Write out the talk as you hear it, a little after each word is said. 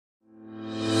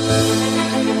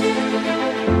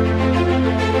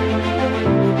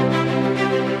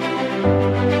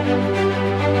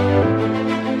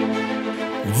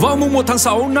1 tháng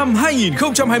 6 năm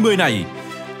 2020 này,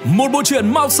 một bộ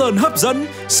truyện MAO SiN hấp dẫn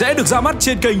sẽ được ra mắt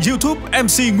trên kênh YouTube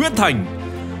MC Nguyễn Thành.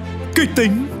 Kịch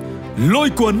tính, lôi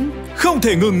cuốn, không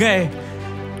thể ngừng nghe,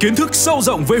 kiến thức sâu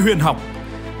rộng về huyền học,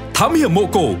 thám hiểm mộ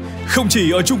cổ không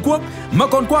chỉ ở Trung Quốc mà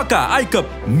còn qua cả Ai Cập,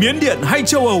 Miến Điện hay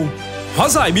châu Âu, hóa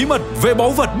giải bí mật về báu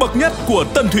vật bậc nhất của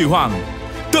Tần Thủy Hoàng,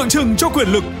 tượng trưng cho quyền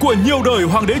lực của nhiều đời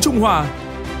Hoàng đế Trung Hoa.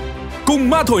 Cùng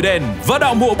ma thổi đèn và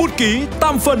đạo mộ bút ký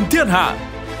tam phần thiên hạ,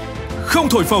 không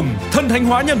thổi phồng thân thánh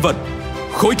hóa nhân vật,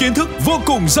 khối kiến thức vô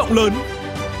cùng rộng lớn,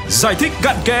 giải thích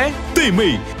cặn kẽ, tỉ mỉ,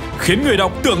 khiến người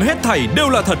đọc tưởng hết thảy đều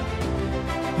là thật.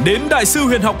 Đến đại sư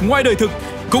huyền học ngoài đời thực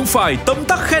cũng phải tấm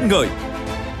tắc khen ngợi.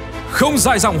 Không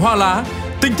dài dòng hoa lá,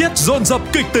 tình tiết dồn dập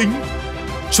kịch tính,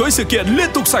 chuỗi sự kiện liên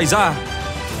tục xảy ra.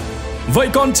 Vậy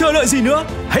còn chờ đợi gì nữa?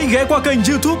 Hãy ghé qua kênh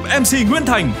YouTube MC Nguyễn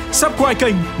Thành, subscribe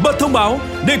kênh, bật thông báo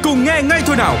để cùng nghe ngay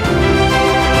thôi nào.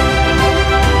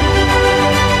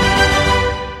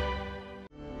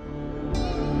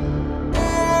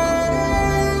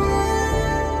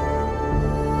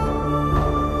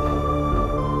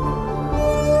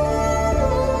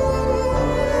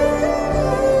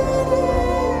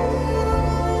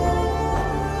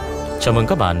 Chào mừng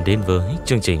các bạn đến với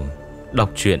chương trình đọc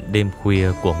truyện đêm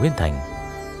khuya của Nguyễn Thành.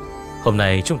 Hôm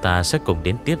nay chúng ta sẽ cùng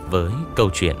đến tiếp với câu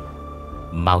chuyện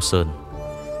MAO SiN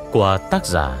của tác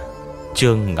giả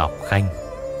Trương Ngọc Khanh,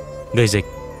 người dịch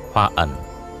Hoa Ẩn.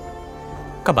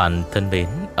 Các bạn thân mến,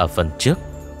 ở phần trước,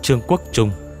 Trương Quốc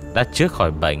Trung đã chữa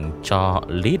khỏi bệnh cho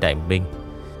Lý Đại Minh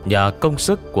nhờ công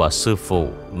sức của sư phụ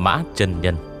Mã Chân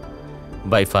Nhân.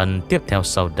 Vậy phần tiếp theo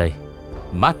sau đây,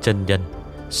 Mã Chân Nhân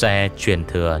sẽ truyền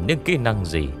thừa những kỹ năng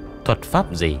gì, thuật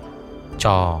pháp gì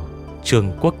cho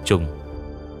Trương Quốc Trung.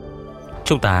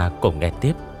 Chúng ta cùng nghe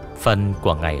tiếp phần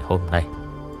của ngày hôm nay.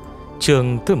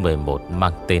 Chương thứ 11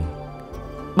 mang tên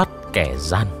Bắt Kẻ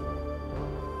Gian.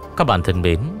 Các bạn thân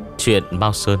mến, chuyện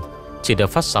MAO SiN chỉ được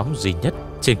phát sóng duy nhất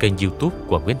trên kênh YouTube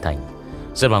của Nguyễn Thành.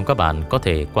 Rất mong các bạn có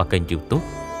thể qua kênh YouTube,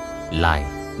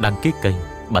 like, đăng ký kênh,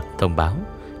 bật thông báo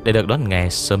để được đón nghe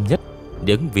sớm nhất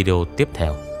những video tiếp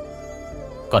theo.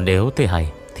 Còn nếu thấy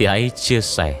hay thì hãy chia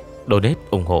sẻ, donate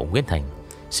ủng hộ Nguyễn Thành.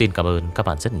 Xin cảm ơn các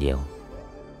bạn rất nhiều.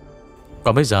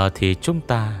 Còn bây giờ thì chúng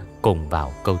ta cùng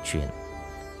vào câu chuyện.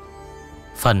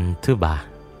 Phần thứ 3.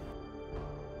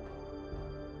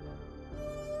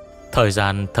 Thời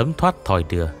gian thấm thoát thoi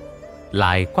đưa,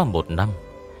 lại qua một năm.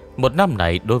 Một năm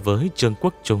này đối với Trương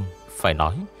Quốc Trung phải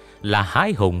nói là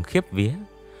hãi hùng khiếp vía.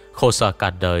 Khổ sở cả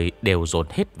đời đều dồn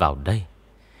hết vào đây.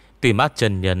 Tuy Mã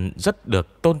Chân Nhân rất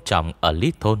được tôn trọng ở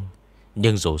Lý Thôn,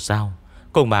 nhưng dù sao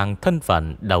cũng mang thân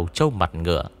phận đầu trâu mặt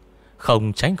ngựa,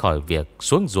 không tránh khỏi việc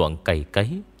xuống ruộng cày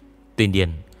cấy. Tuy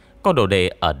nhiên, có đồ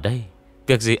đệ ở đây,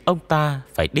 việc gì ông ta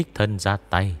phải đích thân ra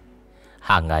tay.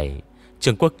 Hàng ngày,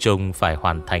 Trương Quốc Trung phải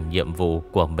hoàn thành nhiệm vụ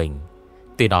của mình.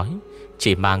 Tuy nói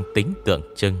chỉ mang tính tượng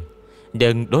trưng,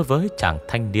 nhưng đối với chàng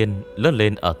thanh niên lớn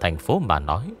lên ở thành phố mà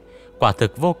nói, quả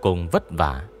thực vô cùng vất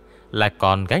vả, lại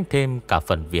còn gánh thêm cả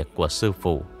phần việc của sư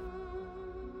phụ.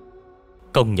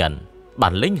 Công nhận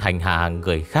bản lĩnh hành hạ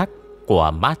người khác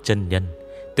của Mã Chân Nhân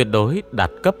tuyệt đối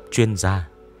đạt cấp chuyên gia.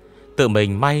 Tự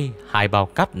mình may 2 bao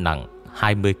cát nặng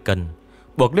 20 cân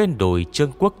buộc lên đùi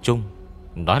Trương Quốc Trung,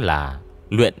 nói là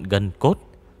luyện gân cốt.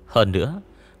 Hơn nữa,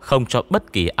 không cho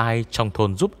bất kỳ ai trong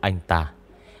thôn giúp anh ta.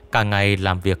 Cả ngày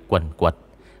làm việc quần quật,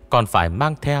 còn phải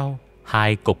mang theo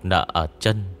 2 cục nợ ở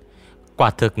chân. Quả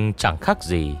thực chẳng khác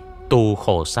gì tù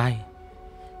khổ sai.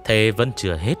 Thế vẫn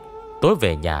chưa hết, tối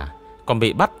về nhà còn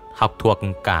bị bắt học thuộc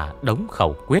cả đống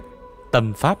khẩu quyết,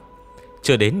 tâm pháp.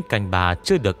 Chưa đến canh 3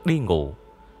 chưa được đi ngủ.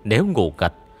 Nếu ngủ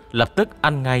gật, lập tức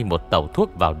ăn ngay một tẩu thuốc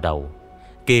vào đầu.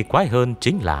 Kỳ quái hơn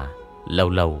chính là lâu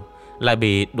lâu lại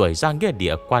bị đuổi ra nghĩa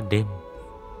địa qua đêm,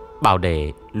 bảo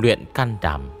để luyện can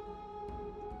đảm.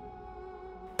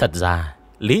 Thật ra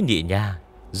Lý Nhị Nha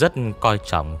rất coi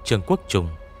trọng Trương Quốc Trung.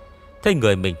 Thấy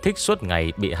người mình thích suốt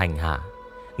ngày bị hành hạ,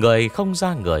 người không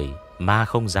ra người, ma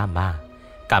không ra ma,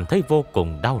 cảm thấy vô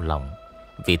cùng đau lòng.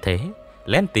 Vì thế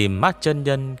lén tìm Mã Chân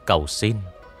Nhân cầu xin.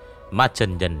 Mã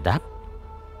Chân Nhân đáp: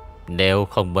 nếu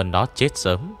không muốn nó chết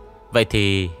sớm, vậy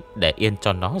thì để yên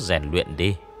cho nó rèn luyện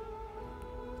đi.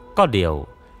 Có điều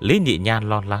Lý Nhị Nhan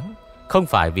lo lắng, không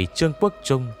phải vì Trương Quốc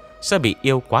Trung sẽ bị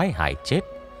yêu quái hại chết,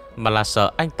 mà là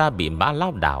sợ anh ta bị Mã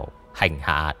Lao Đảo hành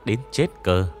hạ đến chết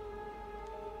cơ.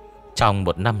 Trong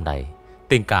một năm này,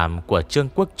 tình cảm của Trương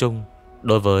Quốc Trung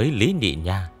đối với Lý Nhị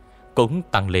Nha cũng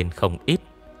tăng lên không ít.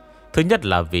 Thứ nhất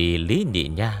là vì Lý Nhị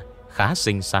Nha khá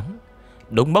xinh xắn,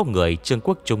 đúng mẫu người Trương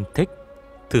Quốc Trung thích.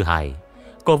 Thứ hai,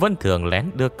 cô vẫn thường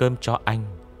lén đưa cơm cho anh.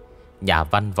 Nhà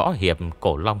văn võ hiệp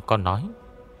Cổ Long có nói,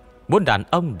 muốn đàn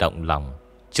ông động lòng,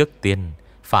 trước tiên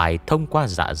phải thông qua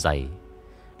dạ dày.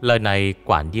 Lời này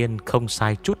quả nhiên không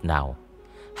sai chút nào.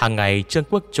 Hàng ngày Trương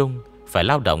Quốc Trung phải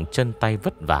lao động chân tay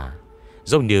vất vả,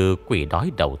 giống như quỷ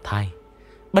đói đầu thai.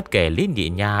 Bất kể Lý Nhị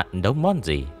Nha nấu món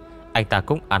gì, anh ta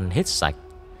cũng ăn hết sạch.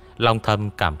 Lòng thầm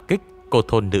cảm kích cô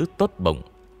thôn nữ tốt bụng,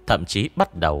 thậm chí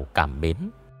bắt đầu cảm mến.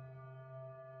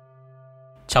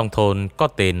 Trong thôn có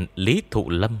tên Lý Thụ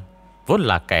Lâm, vốn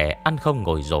là kẻ ăn không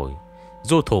ngồi rồi,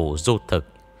 du thủ du thực,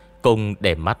 cùng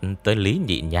để mắt tới Lý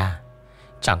Nhị Nha.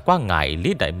 Chẳng qua ngại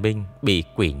Lý Đại Minh bị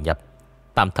quỷ nhập,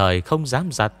 tạm thời không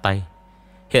dám ra tay.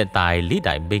 Hiện tại Lý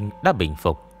Đại Minh đã bình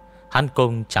phục, hắn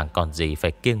cung chẳng còn gì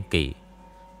phải kiêng kỵ.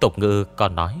 Tục ngữ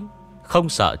còn nói, không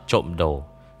sợ trộm đồ,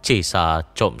 chỉ sợ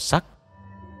trộm sắc.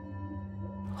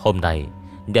 Hôm nay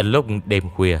nhân lúc đêm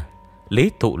khuya,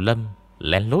 Lý Thụ Lâm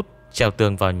lén lút treo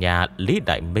tường vào nhà Lý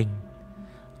Đại Minh.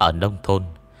 Ở nông thôn,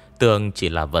 tường chỉ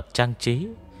là vật trang trí,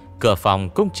 cửa phòng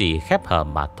cũng chỉ khép hờ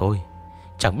mà thôi,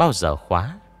 chẳng bao giờ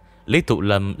khóa. Lý Thụ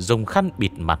Lâm dùng khăn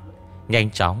bịt mặt,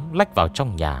 nhanh chóng lách vào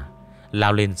trong nhà,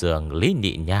 lao lên giường Lý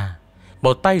Nhị Nha.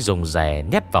 Một tay dùng rẻ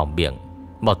nhét vào miệng,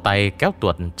 một tay kéo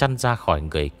tuột chăn ra khỏi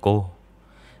người cô.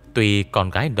 Tuy con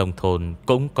gái nông thôn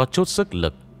cũng có chút sức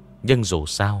lực, nhưng dù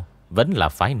sao vẫn là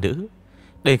phái nữ.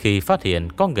 Đến khi phát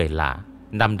hiện có người lạ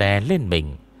nằm đè lên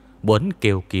mình, muốn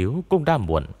kêu cứu cũng đã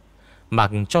muộn.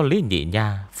 Mặc cho Lý Nhị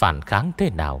Nha phản kháng thế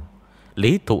nào,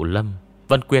 Lý Thụ Lâm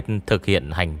vẫn quyết thực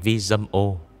hiện hành vi dâm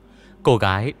ô. Cô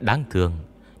gái đáng thương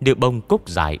như bông cúc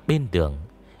dài bên đường,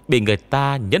 bị người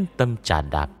ta nhẫn tâm chà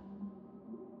đạp.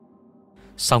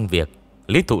 Xong việc,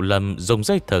 Lý Thụ Lâm dùng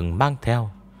dây thừng mang theo,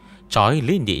 trói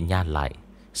Lý Nhị Nha lại,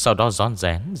 sau đó rón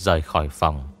rén rời khỏi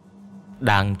phòng.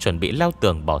 Đang chuẩn bị leo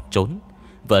tường bỏ trốn,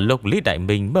 vừa lúc Lý Đại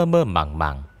Minh mơ mơ màng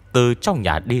màng từ trong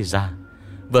nhà đi ra.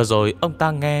 Vừa rồi ông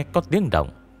ta nghe có tiếng động,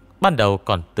 ban đầu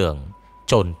còn tưởng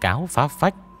trồn cáo phá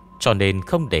phách, cho nên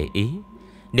không để ý.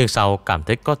 Nhưng sau cảm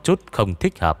thấy có chút không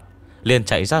thích hợp, liền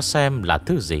chạy ra xem là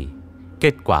thứ gì.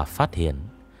 Kết quả phát hiện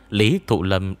Lý Thụ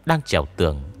Lâm đang trèo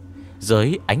tường.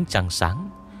 Dưới ánh trăng sáng,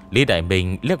 Lý Đại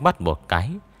Minh liếc mắt một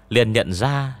cái, liền nhận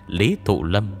ra Lý Thụ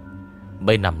Lâm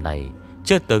mấy năm này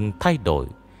chưa từng thay đổi,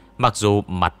 mặc dù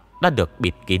mặt đã được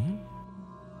bịt kín.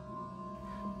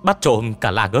 Bắt trộm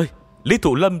cả làng ơi, Lý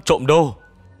Thụ Lâm trộm đồ.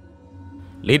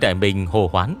 Lý Đại Minh hô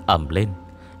hoán ầm lên.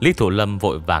 Lý Thụ Lâm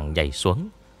vội vàng nhảy xuống,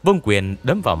 vung quyền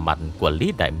đấm vào mặt của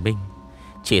Lý Đại Minh.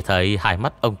 Chỉ thấy hai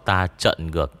mắt ông ta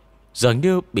trợn ngược, dường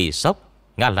như bị sốc,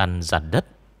 ngã lăn ra đất.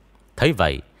 Thấy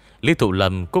vậy, Lý Thụ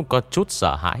Lâm cũng có chút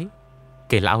sợ hãi.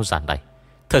 Cái lão già này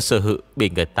thật sự bị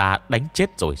người ta đánh chết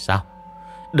rồi sao?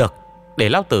 Được, để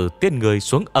lão tử tiên người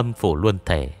xuống âm phủ luôn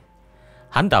thể.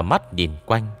 Hắn đảo mắt nhìn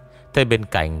quanh, thấy bên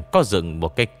cạnh có dựng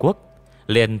một cây cuốc,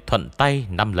 liền thuận tay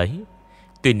nắm lấy.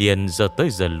 Tuy nhiên giờ tới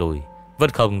giờ lùi vẫn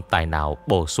không tài nào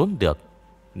bổ xuống được.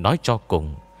 Nói cho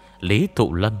cùng, Lý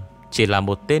Thụ Lâm chỉ là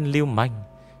một tên lưu manh,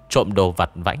 trộm đồ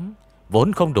vặt vãnh,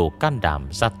 vốn không đủ can đảm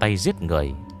ra tay giết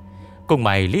người. Cùng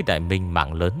mày Lý Đại Minh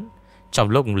mạng lớn. Trong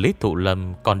lúc Lý Thụ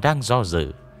Lâm còn đang do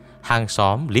dự, hàng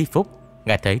xóm Lý Phúc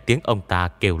nghe thấy tiếng ông ta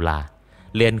kêu là,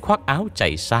 liền khoác áo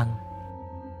chạy sang.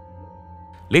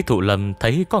 Lý Thụ Lâm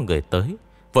thấy có người tới,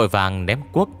 vội vàng ném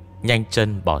cuốc, nhanh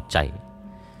chân bỏ chạy.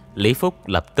 Lý Phúc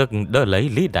lập tức đỡ lấy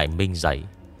Lý Đại Minh dậy.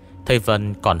 Thầy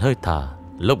Vân còn hơi thở,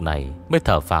 lúc này mới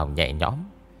thở phào nhẹ nhõm.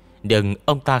 Nhưng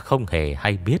ông ta không hề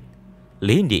hay biết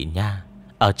Lý Nhị Nha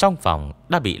ở trong phòng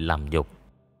đã bị làm nhục.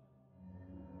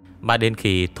 Mà đến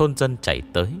khi thôn dân chạy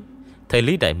tới, thấy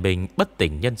Lý Đại Minh bất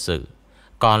tỉnh nhân sự,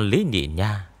 còn Lý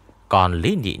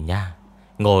Nhị Nha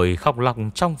ngồi khóc lóc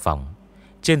trong phòng.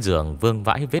 Trên giường vương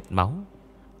vãi vết máu,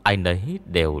 ai nấy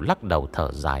đều lắc đầu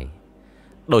thở dài.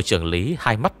 Đội trưởng Lý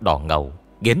hai mắt đỏ ngầu,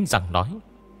 nghiến răng nói,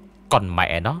 còn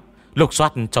mẹ nó, lục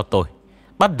soát cho tôi,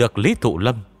 bắt được Lý Thụ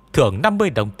Lâm, thưởng 50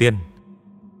 đồng tiền.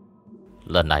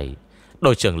 Lần này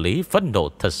đội trưởng Lý phẫn nộ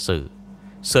thật sự.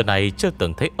 Xưa này chưa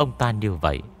từng thấy ông ta như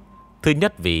vậy. Thứ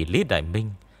nhất vì Lý Đại Minh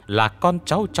là con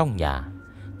cháu trong nhà.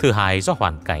 Thứ hai do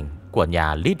hoàn cảnh của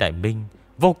nhà Lý Đại Minh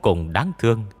vô cùng đáng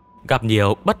thương, gặp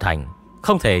nhiều bất hạnh,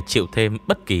 không thể chịu thêm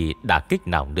bất kỳ đả kích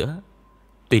nào nữa.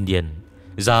 Tuy nhiên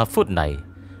giờ phút này,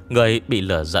 người bị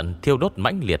lửa giận thiêu đốt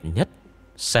mãnh liệt nhất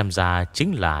xem ra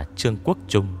chính là Trương Quốc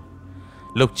Trung.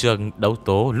 Lục trường đấu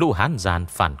tố lũ Hán gian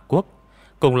phản quốc,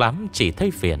 cùng lắm chỉ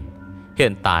thấy phiền.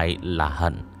 Hiện tại là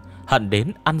hận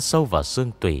đến ăn sâu vào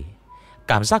xương tủy.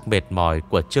 Cảm giác mệt mỏi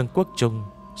của Trương Quốc Trung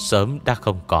sớm đã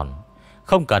không còn.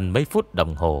 Không cần mấy phút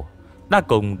đồng hồ đã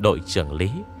cùng đội trưởng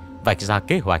Lý vạch ra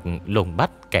kế hoạch lùng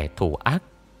bắt kẻ thù ác.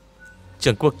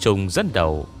 Trương Quốc Trung dẫn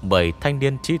đầu 10 thanh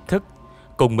niên trí thức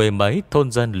cùng 10 mấy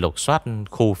thôn dân lục soát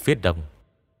khu phía đông.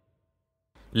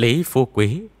 Lý Phú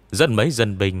Quý dẫn mấy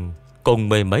dân binh cùng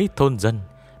 10 mấy thôn dân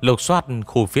lục soát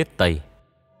khu phía Tây.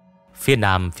 Phía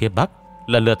Nam phía Bắc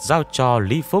lần lượt giao cho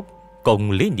Lý Phúc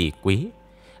cùng Lý Nhị Quý.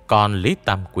 Còn Lý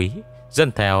Tam Quý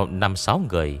dân theo 5-6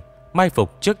 người mai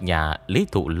phục trước nhà Lý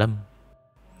Thụ Lâm.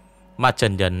 Mà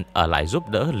Trần Nhân ở lại giúp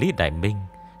đỡ Lý Đại Minh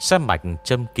xem mạch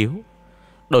châm cứu.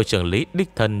 Đội trưởng Lý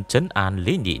đích thân trấn an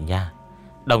Lý Nhị Nha,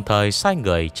 đồng thời sai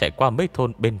người chạy qua mấy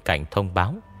thôn bên cạnh thông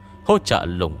báo, hỗ trợ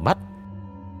lùng bắt.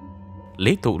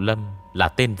 Lý Thụ Lâm là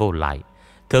tên vô lại,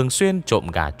 thường xuyên trộm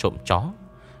gà trộm chó,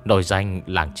 nổi danh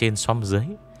làng trên xóm dưới.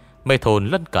 Mấy thôn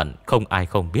lân cận không ai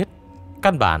không biết,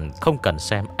 căn bản không cần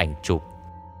xem ảnh chụp.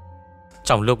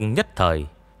 Trong lúc nhất thời,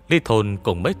 Lý thôn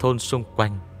cùng mấy thôn xung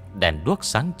quanh đèn đuốc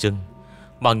sáng trưng,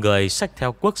 mọi người xách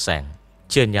theo cuốc xẻng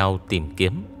chia nhau tìm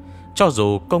kiếm. Cho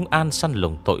dù công an săn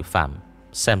lùng tội phạm,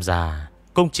 xem ra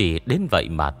cũng chỉ đến vậy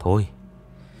mà thôi.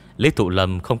 Lý Thụ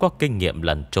Lâm không có kinh nghiệm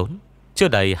lẩn trốn, chưa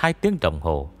đầy 2 tiếng đồng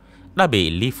hồ đã bị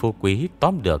Lý Phú Quý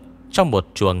tóm được trong một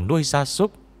chuồng nuôi gia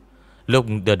súc. Lúc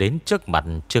đưa đến trước mặt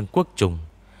Trương Quốc Trung,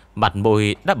 mặt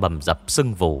môi đã bầm dập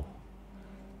sưng vù.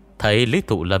 Thấy Lý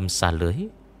Thụ Lâm xa lưới,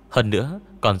 hơn nữa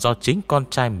còn do chính con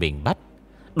trai mình bắt,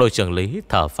 đội trưởng Lý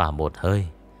thở phào một hơi.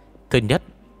 Thứ nhất,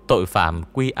 tội phạm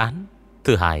quy án.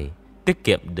 Thứ hai, tiết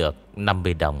kiệm được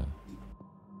 50 đồng.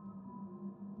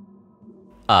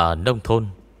 Ở nông thôn,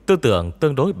 tư tưởng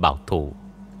tương đối bảo thủ,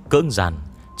 cưỡng gian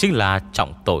chính là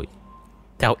trọng tội.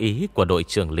 Theo ý của đội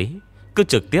trưởng Lý, cứ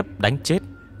trực tiếp đánh chết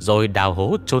rồi đào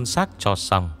hố chôn xác cho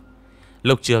xong.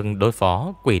 Lục Trường đối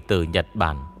phó quỷ tử Nhật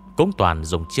Bản cũng toàn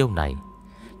dùng chiêu này.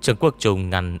 Trương Quốc Trung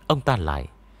ngăn ông ta lại.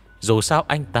 Dù sao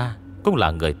anh ta cũng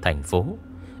là người thành phố,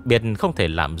 biết không thể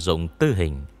lạm dụng tư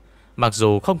hình. Mặc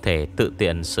dù không thể tự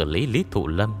tiện xử lý Lý Thụ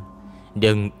Lâm,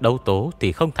 nhưng đấu tố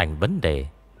thì không thành vấn đề.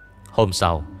 Hôm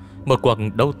sau, một cuộc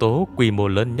đấu tố quy mô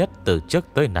lớn nhất từ trước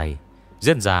tới nay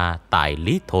diễn ra tại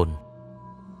Lý Thôn.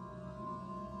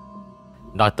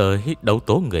 Nói tới đấu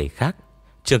tố người khác,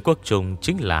 Trương Quốc Trung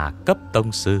chính là cấp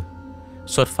tông sư.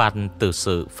 Xuất phát từ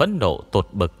sự phẫn nộ tột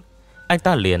bực, anh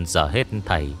ta liền dở hết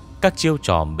thảy các chiêu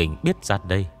trò mình biết ra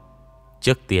đây.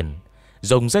 Trước tiên,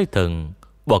 dùng dây thừng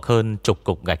buộc hơn chục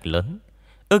cục gạch lớn,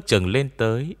 ước chừng lên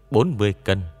tới 40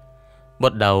 cân.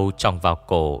 Một đầu tròng vào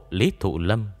cổ Lý Thụ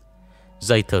Lâm.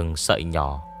 Dây thừng sợi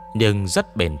nhỏ nhưng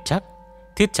rất bền chắc,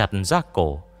 thiết chặt ra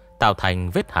cổ, tạo thành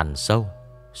vết hằn sâu.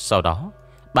 Sau đó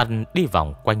bắn đi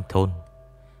vòng quanh thôn.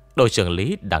 Đội trưởng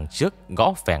Lý đằng trước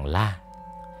gõ phèn la,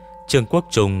 Trương Quốc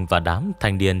Trung và đám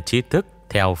thanh niên trí thức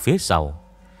theo phía sau.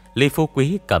 Lý Phú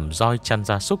Quý cầm roi chăn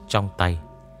gia súc trong tay,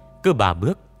 cứ 3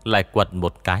 bước lại quật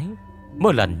một cái.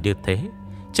 Mỗi lần như thế,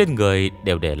 trên người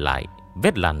đều để lại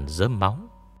vết lằn rớm máu.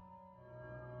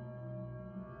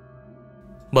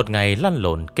 Một ngày lăn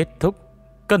lộn kết thúc,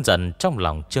 cơn giận trong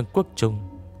lòng Trương Quốc Trung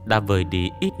đã vơi đi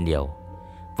ít nhiều.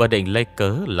 Vừa định lấy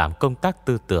cớ làm công tác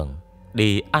tư tưởng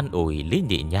đi an ủi Lý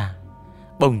Nhị Nha,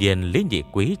 bỗng nhiên Lý Nhị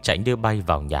Quý chạy như bay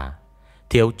vào nhà,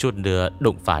 thiếu chút nữa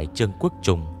đụng phải Trương Quốc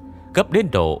Trung, gấp đến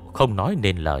độ không nói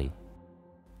nên lời.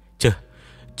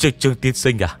 Trương tiên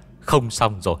sinh à, không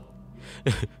xong rồi.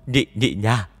 Nhị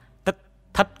Nha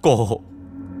thắt cổ.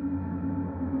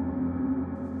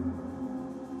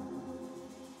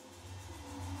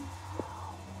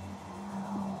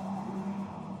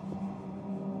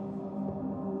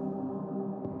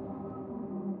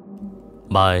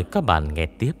 Mời các bạn nghe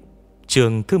tiếp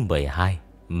chương thứ 12,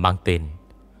 mang tên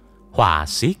Hỏa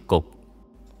Sĩ Cục.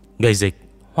 Người dịch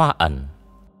Hoa Ẩn.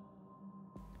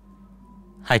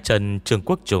 Hai chân Trương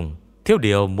Quốc Trung thiếu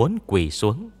điều muốn quỳ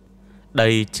xuống.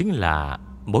 Đây chính là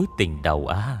mối tình đầu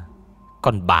à.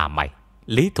 Còn bà mày,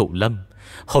 Lý Thụ Lâm,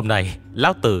 hôm nay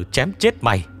lão tử chém chết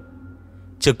mày.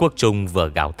 Trương Quốc Trung vừa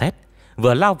gào thét,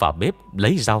 vừa lao vào bếp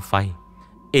lấy dao phay.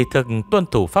 Ý thực tuân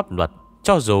thủ pháp luật,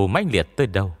 cho dù mãnh liệt tới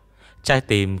đâu, trái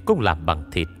tim cũng làm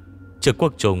bằng thịt. Trương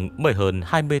Quốc Trung mới hơn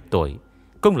 20 tuổi,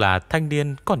 cũng là thanh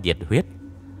niên có nhiệt huyết,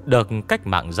 được cách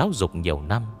mạng giáo dục nhiều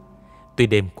năm. Tuy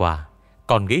đêm qua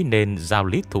còn nghĩ nên giao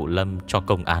Lý Thụ Lâm cho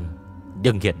công an,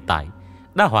 nhưng hiện tại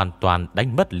đã hoàn toàn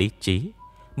đánh mất lý trí,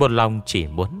 một lòng chỉ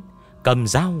muốn cầm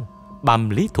dao băm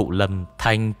Lý Thụ Lâm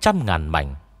thành trăm ngàn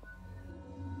mảnh.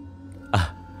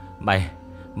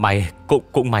 Mày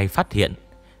cũng mày phát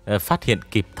hiện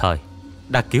kịp thời,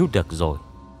 đã cứu được rồi.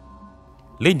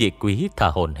 Lý Nhị Quý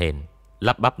thở hổn hển,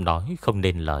 lắp bắp nói không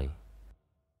nên lời.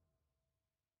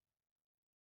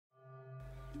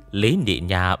 Lý Nhị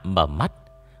Nha mở mắt,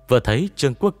 vừa thấy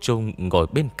Trương Quốc Trung ngồi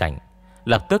bên cạnh,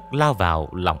 lập tức lao vào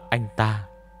lòng anh ta,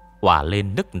 òa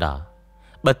lên nức nở,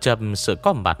 bất chấp sự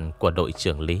có mặt của đội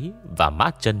trưởng Lý và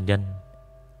Mã chân nhân.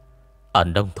 Ở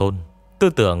nông thôn, tư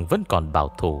tưởng vẫn còn bảo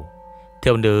thủ,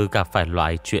 thiếu nữ gặp phải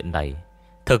loại chuyện này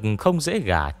thực không dễ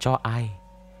gả cho ai.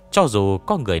 Cho dù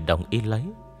có người đồng ý lấy,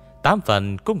 8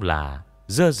 phần cũng là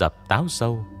dưa dập táo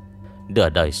sâu. Nửa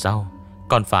đời sau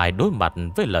còn phải đối mặt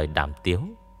với lời đàm tiếu.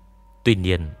 Tuy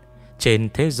nhiên, trên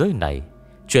thế giới này,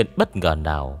 chuyện bất ngờ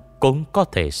nào cũng có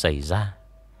thể xảy ra.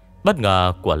 Bất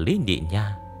ngờ của Lý Nhị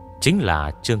Nha chính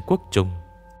là Trương Quốc Trung.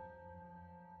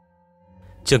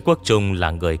 Trương Quốc Trung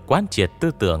là người quán triệt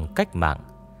tư tưởng cách mạng.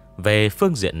 Về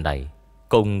phương diện này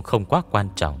cũng không quá quan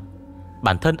trọng.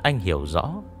 Bản thân anh hiểu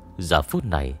rõ, giờ phút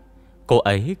này cô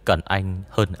ấy cần anh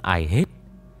hơn ai hết.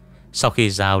 Sau khi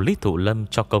giao Lý Thụ Lâm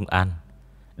cho công an,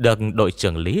 được đội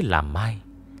trưởng Lý làm mai,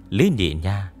 Lý Nhị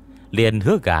Nha liền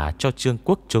hứa gả cho Trương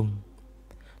Quốc Trung.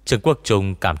 Trương Quốc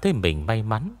Trung cảm thấy mình may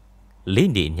mắn. Lý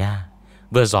Nhị Nha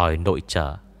vừa giỏi nội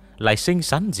trợ, lại xinh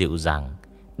xắn dịu dàng,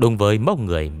 đúng với mẫu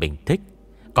người mình thích.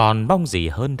 Còn mong gì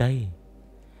hơn đây?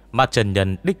 Mà Trần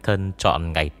Nhân đích thân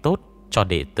chọn ngày tốt cho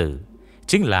đệ tử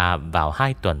chính là vào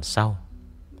 2 tuần sau.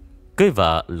 Cưới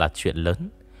vợ là chuyện lớn,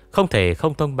 không thể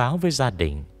không thông báo với gia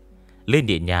đình. Lý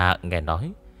Nhị Nha nghe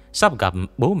nói sắp gặp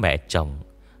bố mẹ chồng,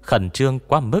 khẩn trương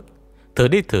quá mức, thử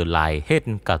đi thử lại hết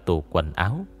cả tủ quần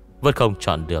áo, vẫn không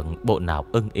chọn được bộ nào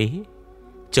ưng ý.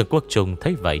 Trương Quốc Trung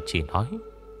thấy vậy chỉ nói,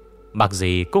 mặc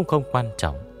gì cũng không quan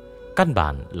trọng, căn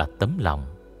bản là tấm lòng.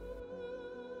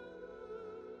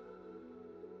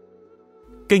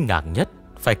 Kinh ngạc nhất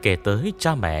phải kể tới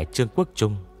cha mẹ Trương Quốc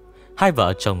Trung. Hai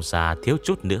vợ chồng già thiếu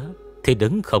chút nữa thì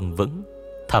đứng không vững.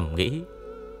 Thầm nghĩ,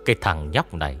 cái thằng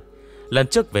nhóc này lần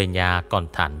trước về nhà còn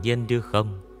thản nhiên như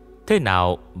không, thế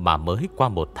nào mà mới qua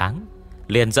 1 tháng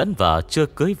liền dẫn vợ chưa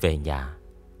cưới về nhà.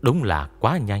 Đúng là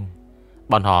quá nhanh.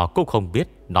 Bọn họ cũng không biết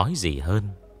nói gì hơn.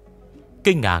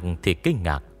 Kinh ngạc thì kinh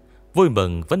ngạc, vui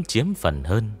mừng vẫn chiếm phần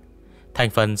hơn. Thành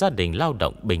phần gia đình lao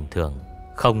động bình thường,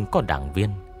 không có đảng viên.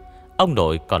 Ông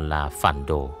nội còn là phản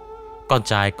đồ, con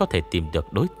trai có thể tìm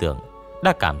được đối tượng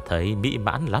đã cảm thấy mỹ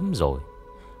mãn lắm rồi.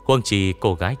 Huống chi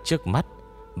cô gái trước mắt,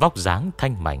 vóc dáng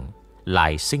thanh mảnh,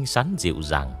 lại xinh xắn dịu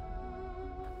dàng.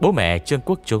 Bố mẹ Trương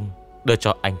Quốc Trung đưa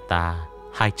cho anh ta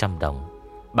 200 đồng,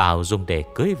 bảo dùng để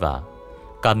cưới vợ.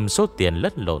 Cầm số tiền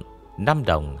lẫn lộn 5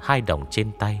 đồng 2 đồng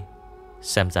trên tay.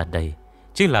 Xem ra đây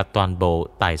chính là toàn bộ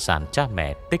tài sản cha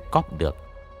mẹ tích cóp được.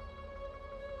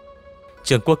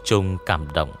 Trương Quốc Trung cảm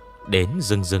động đến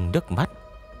rưng rưng nước mắt.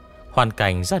 Hoàn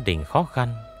cảnh gia đình khó khăn,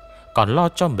 còn lo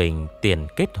cho mình tiền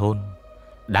kết hôn.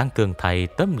 Đáng thương thay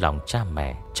tấm lòng cha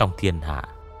mẹ trong thiên hạ.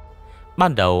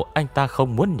 Ban đầu anh ta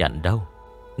không muốn nhận đâu,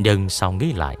 nhưng sau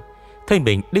nghĩ lại, thấy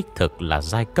mình đích thực là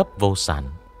giai cấp vô sản,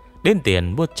 đến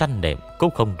tiền mua chăn nệm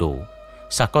cũng không đủ,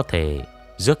 sao có thể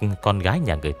rước con gái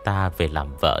nhà người ta về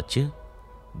làm vợ chứ.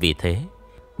 Vì thế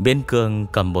miễn cưỡng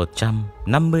cầm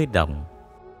 150 đồng.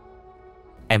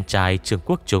 Em trai Trương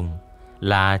Quốc Trung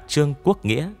là Trương Quốc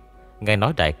Nghĩa nghe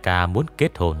nói đại ca muốn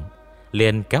kết hôn,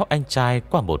 liền kéo anh trai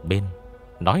qua một bên,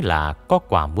 nói là có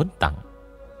quà muốn tặng.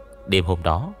 Đêm hôm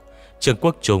đó, Trương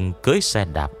Quốc Trung cưỡi xe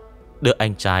đạp đưa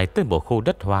anh trai tới một khu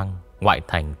đất hoang ngoại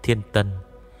thành Thiên Tân.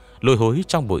 Lùi húi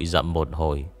trong bụi rậm một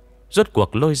hồi, rốt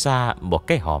cuộc lôi ra một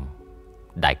cái hòm.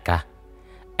 Đại ca,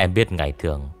 em biết ngày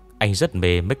thường anh rất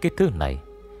mê mấy cái thứ này.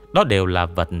 Đó đều là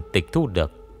vật tịch thu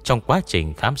được trong quá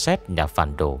trình khám xét nhà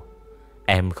phản đồ.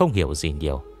 Em không hiểu gì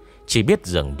nhiều, chỉ biết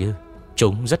dường như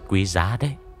chúng rất quý giá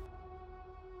đấy.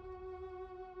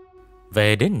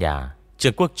 Về đến nhà,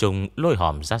 Trương Quốc Trung lôi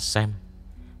hòm ra xem.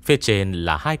 Phía trên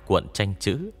là 2 cuộn tranh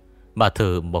chữ. Mở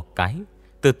thử một cái,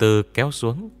 từ từ kéo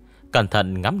xuống, cẩn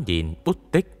thận ngắm nhìn bút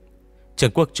tích.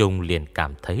 Trương Quốc Trung liền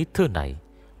cảm thấy thứ này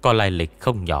có lai lịch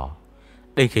không nhỏ.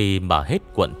 Đến khi mở hết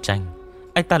cuộn tranh,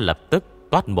 anh ta lập tức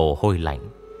toát mồ hôi lạnh.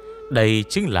 Đây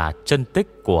chính là chân tích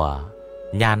của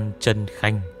Nhan Chân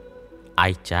Khanh.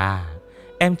 Ai cha,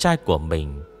 em trai của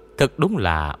mình thực đúng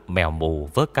là mèo mù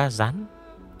vớ cá rán.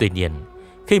 Tuy nhiên,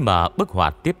 khi mở bức họa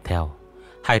tiếp theo,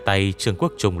 hai tay Trương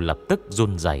Quốc Trung lập tức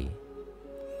run rẩy.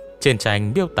 Trên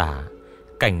tranh miêu tả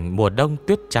cảnh mùa đông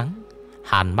tuyết trắng,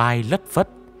 hàn mai lất phất,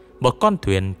 một con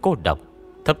thuyền cô độc,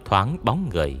 thấp thoáng bóng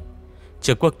người.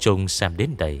 Trương Quốc Trung xem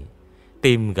đến đây,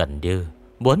 tim gần như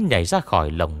muốn nhảy ra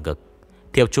khỏi lồng ngực,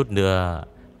 thiếu chút nữa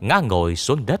ngã ngồi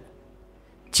xuống đất.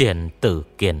 Triển Tử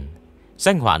Kiền,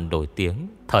 danh họa nổi tiếng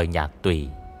thời nhà Tùy.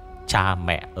 Cha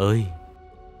mẹ ơi!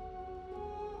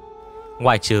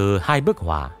 Ngoại trừ 2 bức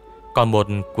họa, còn một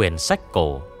quyển sách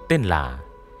cổ tên là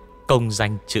Công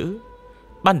Danh Chữ.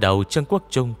 Ban đầu Trương Quốc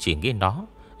Trung chỉ nghĩ nó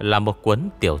là một cuốn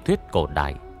tiểu thuyết cổ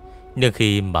đại, nhưng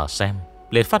khi mở xem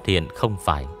liền phát hiện không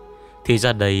phải. Thì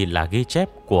ra đây là ghi chép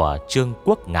của Trương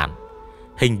Quốc Ngạn,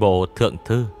 hình bộ thượng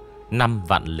thư năm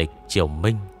Vạn Lịch Triều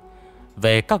Minh,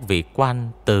 về các vị quan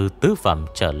từ tứ phẩm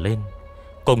trở lên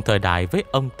cùng thời đại với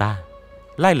ông ta,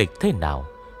 lai lịch thế nào,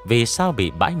 vì sao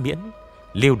bị bãi miễn,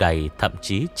 lưu đày, thậm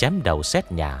chí chém đầu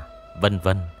xét nhà, vân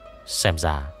vân. Xem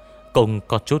ra cũng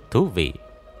có chút thú vị.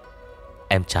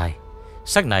 Em trai,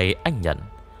 sách này anh nhận,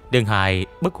 nhưng 2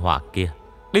 bức họa kia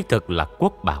đích thực là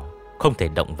quốc bảo, không thể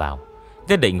động vào,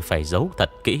 nhất định phải giấu thật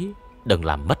kỹ, đừng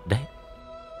làm mất đấy.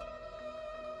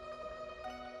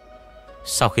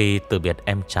 Sau khi từ biệt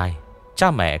em trai,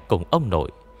 cha mẹ cùng ông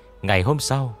nội, ngày hôm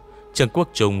sau, Trương Quốc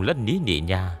Trung lẫn Ní Nhị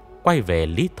Nha quay về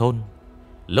Lý Thôn.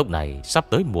 Lúc này sắp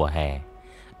tới mùa hè,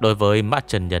 đối với Mã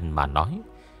Chân Nhân mà nói,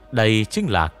 đây chính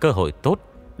là cơ hội tốt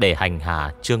để hành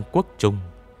hạ Trương Quốc Trung.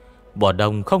 Mùa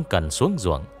đông không cần xuống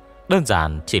ruộng, đơn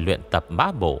giản chỉ luyện tập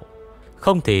mã bộ,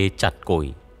 không thì chặt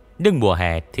củi. Nhưng mùa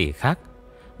hè thì khác.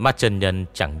 Mã Chân Nhân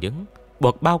chẳng những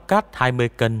buộc bao cát 20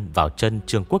 cân vào chân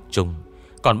Trương Quốc Trung,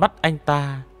 còn bắt anh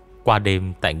ta qua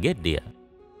đêm tại nghĩa địa.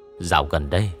 Dạo gần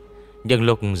đây, những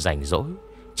lúc rảnh rỗi,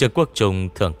 Trương Quốc Trung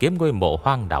thường kiếm ngôi mộ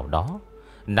hoang đảo đó,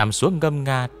 nằm xuống ngâm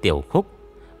nga tiểu khúc,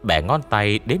 bẻ ngón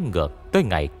tay đếm ngược tới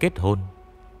ngày kết hôn.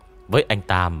 Với anh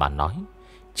ta mà nói,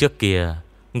 trước kia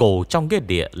ngủ trong nghĩa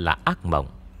địa là ác mộng,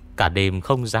 cả đêm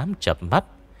không dám chợp mắt,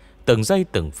 từng giây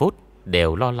từng phút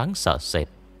đều lo lắng sợ sệt.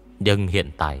 Nhưng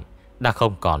hiện tại đã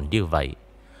không còn như vậy.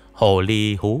 Hồ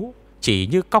ly hú chỉ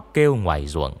như cóc kêu ngoài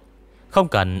ruộng, không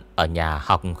cần ở nhà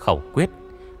học khẩu quyết,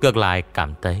 ngược lại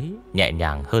cảm thấy nhẹ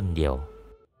nhàng hơn nhiều.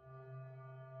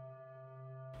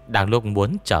 Đang lúc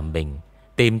muốn trở mình,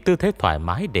 tìm tư thế thoải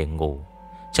mái để ngủ,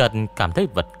 chợt cảm thấy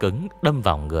vật cứng đâm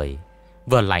vào người,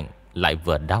 vừa lạnh lại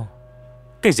vừa đau.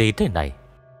 Cái gì thế này?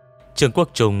 Trương Quốc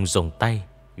Trung dùng tay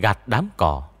gạt đám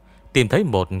cỏ, tìm thấy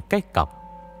một cái cọc,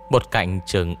 một cạnh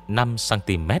chừng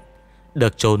 5cm,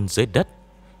 được chôn dưới đất.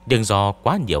 Nhưng do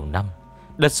quá nhiều năm,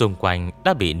 đất xung quanh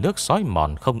đã bị nước xói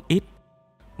mòn không ít.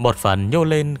 Một phần nhô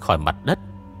lên khỏi mặt đất,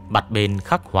 mặt bên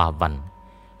khắc hoa văn,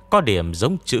 có điểm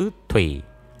giống chữ thủy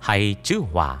hay chữ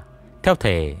hỏa, theo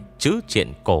thể chữ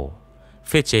triện cổ.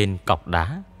 Phía trên cọc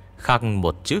đá khắc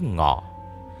một chữ ngọ.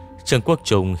 Trương Quốc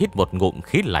Trung hít một ngụm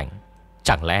khí lạnh.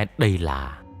 Chẳng lẽ đây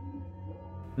là...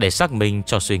 Để xác minh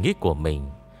cho suy nghĩ của mình,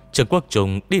 Trương Quốc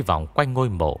Trung đi vòng quanh ngôi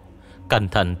mộ, cẩn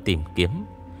thận tìm kiếm.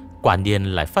 Quả nhiên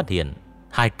lại phát hiện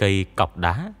 2 cây cọc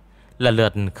đá lần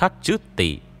lượt khắc chữ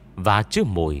Tỵ và chữ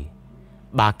Mùi.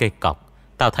 3 cây cọc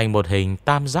tạo thành một hình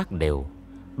tam giác đều,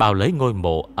 bao lấy ngôi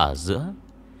mộ ở giữa.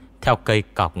 Theo cây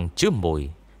cọc chữ Mùi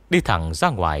đi thẳng ra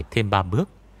ngoài thêm 3 bước,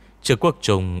 Trương Quốc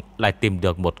Trung lại tìm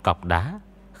được một cọc đá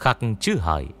khắc chữ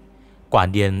Hợi. Quả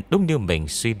nhiên đúng như mình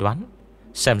suy đoán,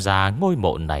 xem ra ngôi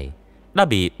mộ này đã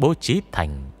bị bố trí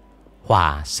thành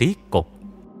hỏa xí cục.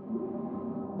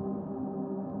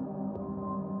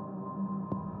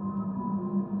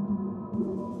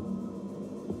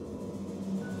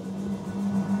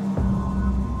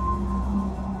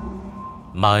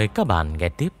 Mời các bạn nghe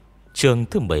tiếp chương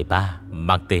thứ 13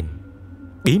 mang tên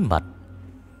Bí mật.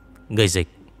 Người dịch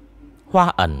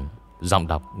Hoa Ẩn, giọng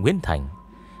đọc Nguyễn Thành.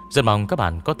 Rất mong các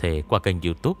bạn có thể qua kênh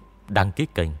YouTube, đăng ký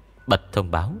kênh, bật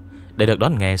thông báo để được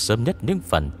đón nghe sớm nhất những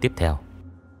phần tiếp theo.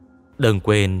 Đừng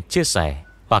quên chia sẻ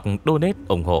hoặc donate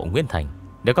ủng hộ Nguyễn Thành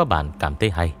nếu các bạn cảm thấy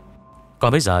hay.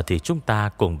 Còn bây giờ thì chúng ta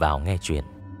cùng vào nghe chuyện.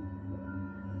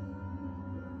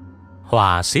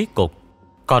 Hỏa xí cục,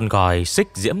 còn gọi xích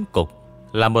diễm cục,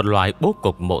 là một loại bố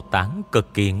cục mộ táng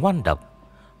cực kỳ ngoan độc.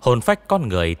 Hồn phách con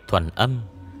người thuần âm,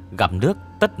 gặp nước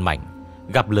tất mạnh,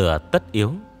 gặp lửa tất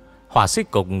yếu. Hỏa xí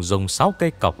cục dùng 6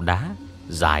 cây cọc đá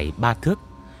dài 3 thước,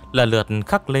 lần lượt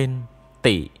khắc lên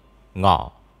Tỵ,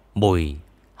 Ngọ, Mùi,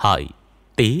 Hợi,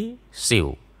 Tý,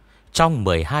 Sửu trong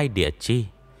 12 địa chi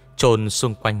chôn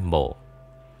xung quanh mộ.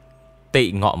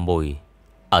 Tỵ, Ngọ, Mùi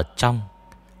ở trong,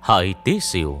 Hợi, Tý,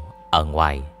 Sửu ở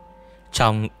ngoài.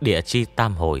 Trong địa chi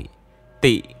tam hội,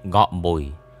 Tỵ, Ngọ,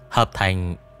 Mùi hợp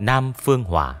thành Nam Phương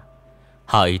Hỏa,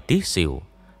 Hợi, Tý, Sửu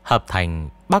hợp thành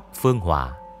Bắc Phương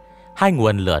Hỏa. 2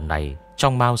 nguồn lửa này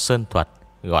trong MAO SiN thuật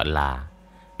gọi là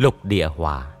lục địa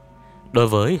hỏa. Đối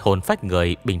với hồn phách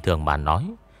người bình thường mà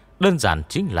nói, đơn giản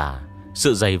chính là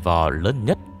sự dày vò lớn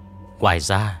nhất. Ngoài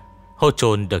ra, hố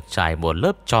chôn được trải một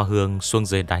lớp tro hương xuống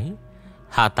dưới đáy.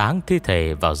 Hạ táng thi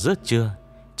thể vào giữa trưa,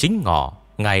 chính ngọ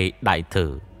ngày đại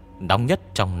thử, nóng nhất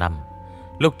trong năm.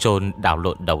 Lúc chôn đảo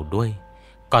lộn đầu đuôi,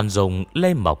 còn dùng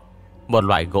lê mộc, một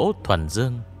loại gỗ thuần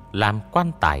dương, làm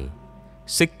quan tài.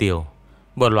 Xích tiêu,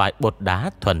 một loại bột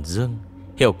đá thuần dương,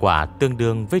 hiệu quả tương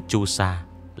đương với chu sa,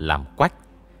 làm quách.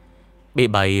 Bị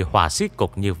bày hỏa xí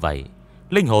cục như vậy,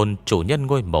 linh hồn chủ nhân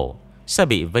ngôi mộ sẽ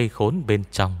bị vây khốn bên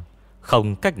trong,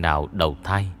 không cách nào đầu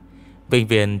thai, vĩnh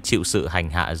viễn chịu sự hành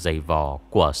hạ dày vò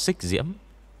của xích diễm.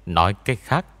 Nói cách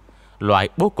khác, loại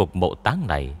bố cục mộ táng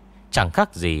này chẳng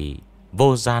khác gì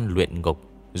vô gian luyện ngục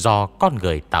do con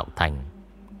người tạo thành.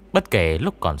 Bất kể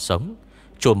lúc còn sống,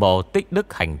 chủ mộ tích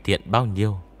đức hành thiện bao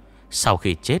nhiêu, sau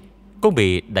khi chết cũng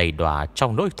bị đầy đọa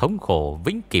trong nỗi thống khổ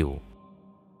vĩnh cửu.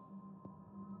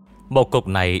 Mộ cục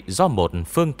này do một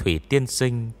phương thủy tiên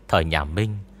sinh thời nhà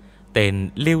Minh tên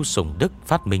Lưu Sùng Đức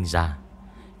phát minh ra.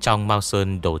 Trong Mao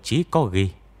Sơn đồ chí có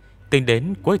ghi, tính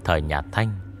đến cuối thời nhà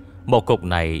Thanh, mộ cục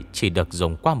này chỉ được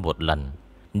dùng qua một lần.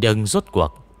 Nhưng rốt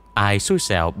cuộc ai xui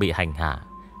xẻo bị hành hạ,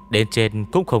 đến trên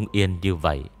cũng không yên như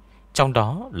vậy. Trong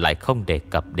đó lại không đề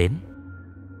cập đến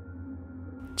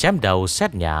chém đầu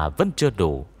xét nhà vẫn chưa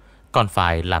đủ, còn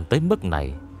phải làm tới mức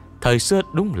này. Thời xưa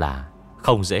đúng là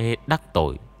không dễ đắc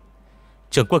tội.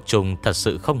 Trương Quốc Trung thật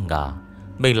sự không ngờ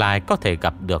mình lại có thể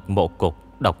gặp được mộ cục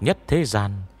độc nhất thế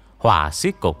gian, hỏa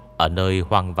sĩ cục ở nơi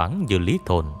hoang vắng như Lý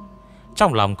Thôn.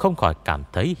 Trong lòng không khỏi cảm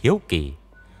thấy hiếu kỳ,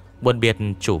 muốn biết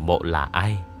chủ mộ là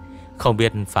ai, không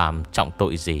biết phạm trọng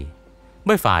tội gì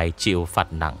mới phải chịu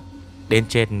phạt nặng, đến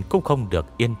trên cũng không được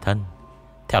yên thân.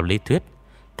 Theo lý thuyết,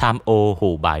 tham ô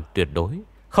hủ bại tuyệt đối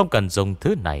không cần dùng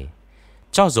thứ này.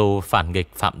 Cho dù phản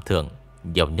nghịch phạm thượng,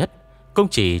 nhiều nhất cũng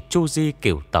chỉ chu di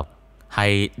cửu tộc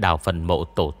hay đào phần mộ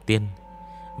tổ tiên.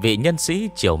 Vị nhân sĩ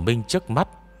triều Minh trước mắt,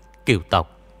 cửu tộc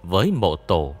với mộ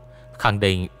tổ khẳng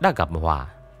định đã gặp họa.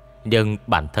 Nhưng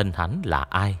bản thân hắn là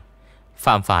ai,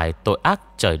 phạm phải tội ác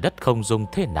trời đất không dung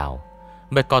thế nào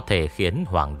mới có thể khiến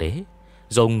hoàng đế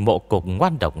dùng mộ cục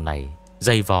ngoan độc này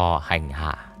dày vò hành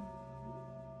hạ?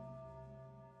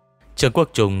 Trương Quốc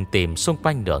Trung tìm xung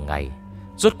quanh nửa ngày,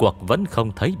 rốt cuộc vẫn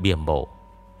không thấy bia mộ.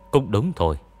 Cũng đúng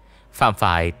thôi, phạm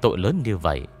phải tội lớn như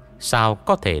vậy sao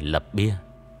có thể lập bia?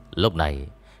 Lúc này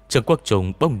Trương Quốc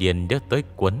Trung bỗng nhiên nhớ tới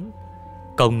cuốn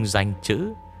công danh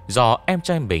chữ do em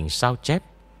trai mình sao chép.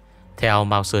 Theo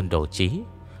Mao Sơn đồ chí,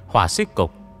 hỏa xích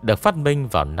cục được phát minh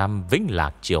vào năm Vĩnh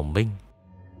Lạc triều Minh,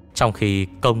 trong khi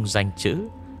công danh chữ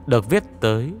được viết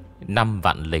tới năm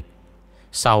Vạn Lịch,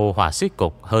 sau hỏa xích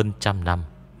cục hơn 100 năm.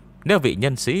 Nếu vị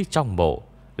nhân sĩ trong mộ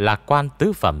là quan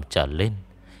tứ phẩm trở lên,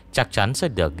 chắc chắn sẽ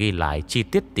được ghi lại chi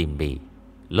tiết tỉ mỉ.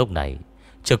 Lúc này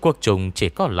Trương Quốc Trung chỉ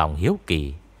có lòng hiếu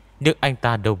kỳ, nhưng anh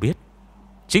ta đâu biết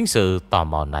chính sự tò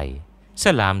mò này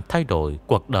sẽ làm thay đổi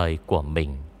cuộc đời của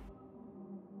mình.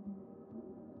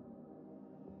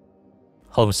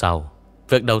 Hôm sau,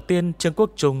 việc đầu tiên Trương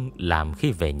Quốc Trung làm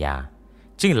khi về nhà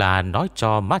chính là nói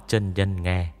cho Mát Chân Nhân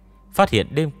nghe phát hiện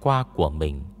đêm qua của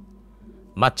mình.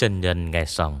 Mát Chân Nhân nghe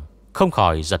xong không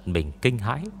khỏi giật mình kinh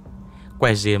hãi.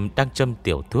 Que diêm đang châm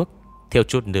tiểu thuốc thiếu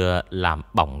chút nữa làm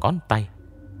bỏng ngón tay.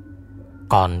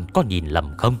 Con có nhìn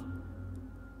lầm không?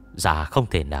 Dạ không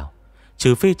thể nào,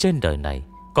 trừ phi trên đời này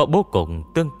có bố cục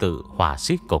tương tự hỏa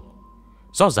xích cục.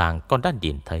 Rõ ràng con đã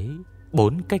nhìn thấy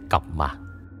 4 cái cọc mà.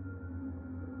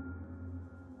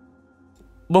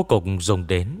 Bố cục dùng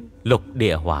đến lục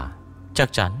địa hỏa,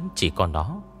 chắc chắn chỉ có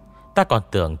nó. Ta còn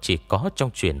tưởng chỉ có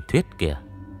trong truyền thuyết kìa.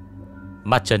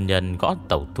 Mà Trần Nhân gõ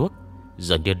tẩu thuốc,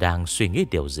 dường như đang suy nghĩ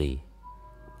điều gì.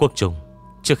 Quốc Trung,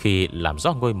 trước khi làm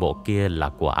rõ ngôi mộ kia là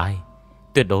của ai,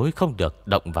 tuyệt đối không được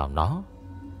động vào nó.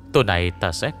 Tối nay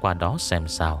ta sẽ qua đó xem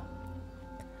sao.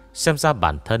 Xem ra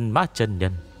bản thân Mã Chân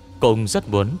Nhân cũng rất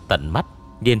muốn tận mắt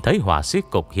nhìn thấy hỏa xích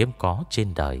cục hiếm có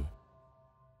trên đời.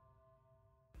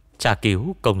 Tra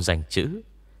cứu công danh chữ,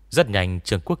 rất nhanh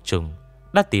Trương Quốc Trung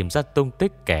đã tìm ra tung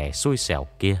tích kẻ xui xẻo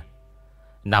kia.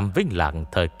 Năm Vĩnh Lạc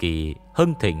thời kỳ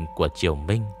hưng thịnh của triều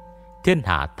Minh, thiên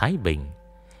hạ thái bình,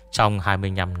 trong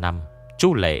 25 năm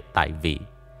Chu Lệ tại vị,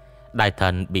 đại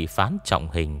thần bị phán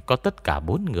trọng hình có tất cả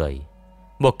 4 người.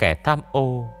 Một kẻ tham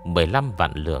ô 15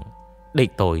 vạn lượng, định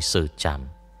tội xử trảm.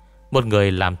 Một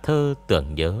người làm thơ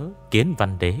tưởng nhớ Kiến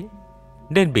Văn Đế,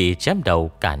 nên bị chém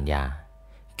đầu cả nhà.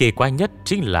 Kỳ quái nhất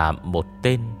chính là một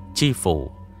tên chi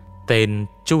phủ tên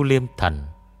Chu Liêm Thần,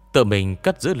 tự mình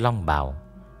cất giữ long bào,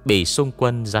 bị xung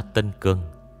quân ra Tân Cương.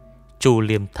 Chu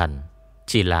Liêm Thần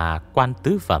chỉ là quan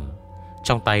tứ phẩm,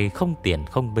 trong tay không tiền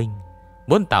không binh,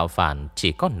 muốn tạo phản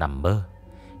chỉ có nằm mơ.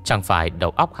 Chẳng phải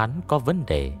đầu óc hắn có vấn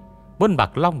đề, muốn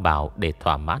mặc long bào để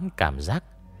thỏa mãn cảm giác.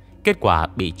 Kết quả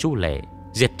bị Chu Lệ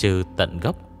diệt trừ tận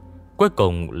gốc. Cuối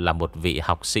cùng là một vị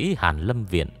học sĩ Hàn Lâm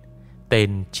Viện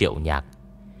tên Triệu Nhạc.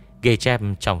 Ghi chép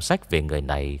trong sách về người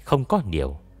này không có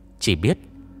nhiều, chỉ biết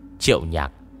Triệu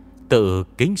Nhạc tự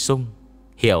Kính Sung,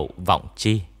 hiệu Vọng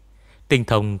Chi, tinh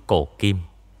thông cổ kim.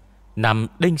 Năm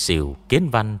Đinh Sửu Kiến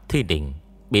Văn thi đình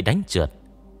bị đánh trượt.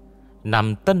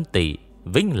 Năm Tân Tỵ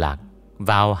Vĩnh Lạc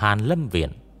vào Hàn Lâm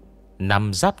Viện.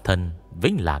 Năm Giáp Thân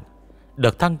Vĩnh Lạc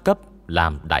được thăng cấp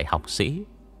làm đại học sĩ.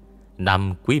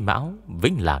 Năm Quý Mão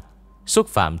Vĩnh Lạc xúc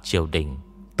phạm triều đình,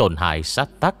 tổn hại sát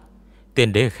tắc,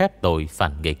 tiên đế khép tội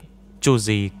phản nghịch, chu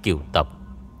di cửu tộc,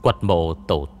 quật mộ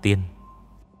tổ tiên.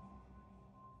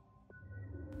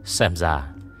 Xem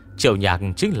ra Triệu Nhạc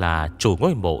chính là chủ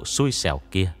ngôi mộ xui xẻo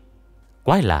kia.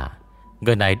 Quái lạ,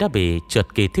 Người này đã bị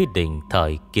trượt kỳ thi đình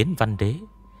thời Kiến Văn Đế,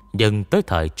 nhưng tới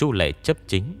thời Chu Lệ chấp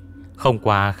chính, không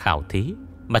qua khảo thí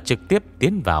mà trực tiếp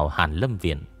tiến vào Hàn Lâm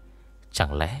Viện.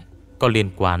 Chẳng lẽ có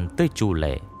liên quan tới Chu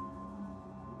Lệ?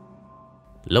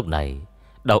 Lúc này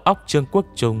đầu óc Trương Quốc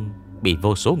Trung bị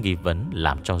vô số nghi vấn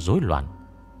làm cho rối loạn.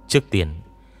 Trước tiên,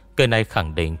 người này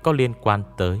khẳng định có liên quan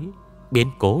tới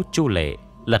biến cố Chu Lệ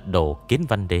lật đổ Kiến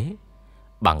Văn Đế.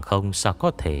 Bằng không sao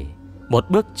có thể một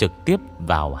bước trực tiếp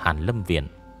vào Hàn Lâm Viện.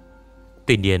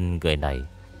 Tuy nhiên người này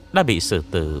đã bị xử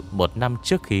tử 1 năm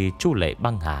trước khi Chu Lệ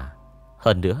băng hà.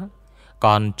 Hơn nữa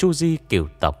còn Chu Di cửu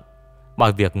tộc,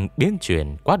 mọi việc biến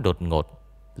chuyển quá đột ngột.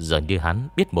 Dường như hắn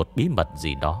biết một bí mật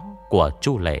gì đó của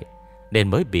Chu Lệ nên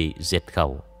mới bị diệt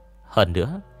khẩu. Hơn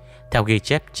nữa, theo ghi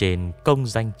chép trên công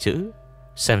danh chữ,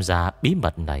 xem ra bí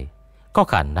mật này có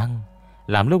khả năng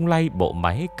làm lung lay bộ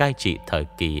máy cai trị thời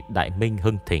kỳ Đại Minh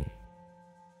hưng thịnh.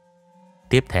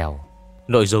 Tiếp theo,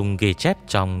 nội dung ghi chép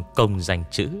trong công danh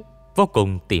chữ vô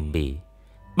cùng tỉ mỉ,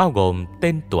 bao gồm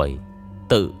tên tuổi,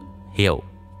 tự, hiệu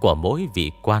của mỗi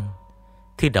vị quan,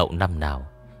 thi đậu năm nào,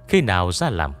 khi nào ra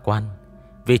làm quan,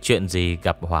 vì chuyện gì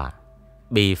gặp họa,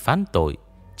 bị phán tội,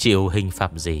 chịu hình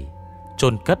phạt gì,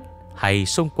 chôn cất hay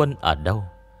xung quân ở đâu.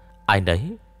 Ai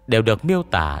nấy đều được miêu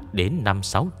tả đến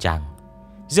 5-6 trang.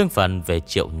 Riêng phần về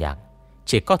Triệu Nhạc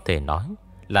chỉ có thể nói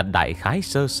là đại khái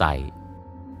sơ sài.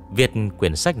 Viết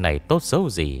quyển sách này tốt xấu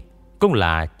gì cũng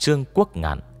là Trương Quốc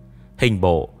Ngạn, hình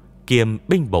bộ kiêm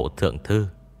binh bộ thượng thư.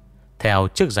 Theo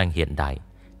chức danh hiện đại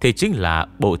thì chính là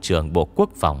Bộ trưởng Bộ Quốc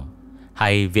phòng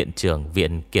hay Viện trưởng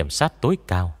Viện Kiểm sát tối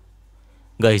cao.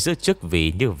 Người giữ chức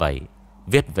vị như vậy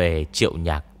viết về Triệu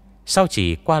Nhạc sao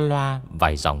chỉ qua loa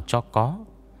vài dòng cho có.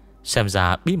 Xem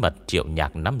ra bí mật Triệu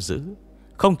Nhạc nắm giữ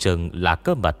không chừng là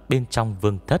cơ mật bên trong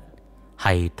vương thất,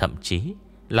 hay thậm chí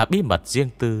là bí mật riêng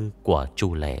tư của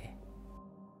Chu Lệ.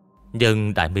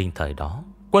 Nhưng Đại Minh thời đó,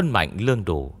 quân mạnh lương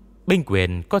đủ, binh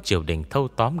quyền có triều đình thâu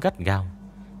tóm gắt gao.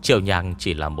 Triệu Nhạc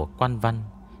chỉ là một quan văn,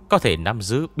 có thể nắm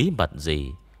giữ bí mật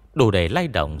gì đủ để lay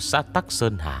động xã Tắc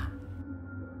Sơn Hà.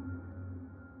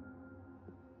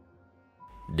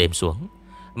 Đêm xuống,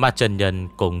 mà Trần Nhân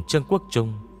cùng Trương Quốc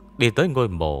Trung đi tới ngôi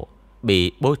mộ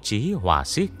bị bố trí hỏa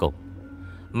sĩ cục.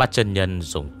 Mà Trần Nhân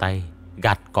dùng tay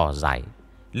gạt cỏ dại,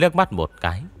 liếc mắt một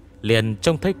cái liền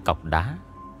trông thấy cọc đá.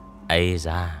 Ây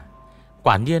da,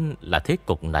 quả nhiên là thế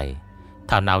cục này.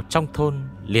 Thảo nào trong thôn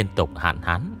liên tục hạn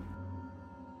hán.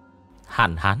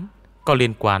 Hạn hán có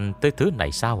liên quan tới thứ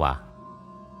này sao à?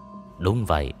 Đúng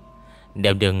vậy.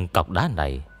 Nếu như cọc đá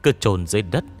này cứ chôn dưới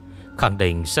đất, khẳng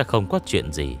định sẽ không có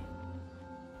chuyện gì.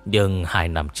 Nhưng 2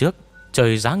 năm trước,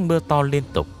 trời giáng mưa to liên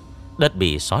tục, đất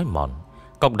bị xói mòn,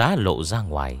 cọc đá lộ ra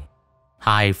ngoài.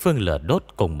 2 phương lửa đốt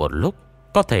cùng một lúc,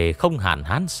 có thể không hạn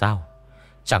hán sao?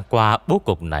 Chẳng qua bố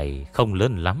cục này không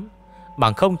lớn lắm,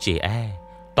 bằng không chỉ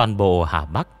toàn bộ Hà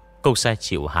Bắc cũng sẽ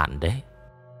chịu hạn đấy.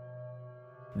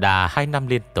 Đã 2 năm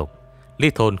liên tục,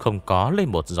 Ly thôn không có lấy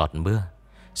một giọt mưa.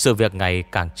 Sự việc ngày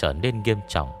càng trở nên nghiêm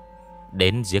trọng,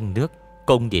 đến giếng nước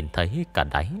cũng nhìn thấy cả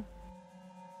đáy.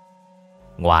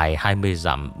 Ngoài 20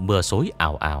 dặm mưa xối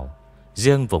ào ào,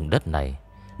 riêng vùng đất này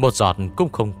một giọt cũng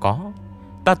không có.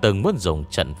 Ta từng muốn dùng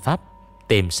trận pháp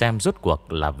tìm xem rốt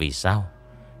cuộc là vì sao,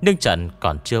 nhưng trận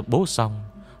còn chưa bố xong,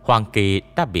 hoàng kỳ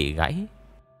đã bị gãy.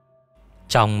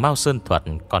 Trong Mao Sơn Thuật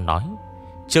có nói,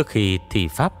 trước khi thi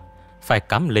pháp phải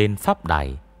cắm lên pháp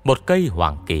đài một cây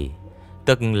hoàng kỳ,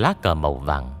 tức lá cờ màu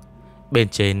vàng. Bên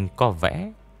trên có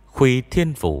vẽ Khuy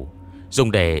Thiên Phủ,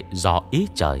 dùng để dò ý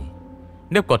trời.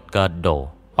 Nếu cột cờ đổ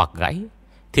hoặc gãy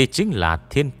thì chính là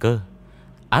thiên cơ,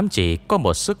 ám chỉ có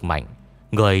một sức mạnh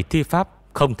người thi pháp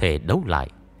không thể đấu lại,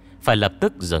 phải lập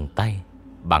tức dừng tay.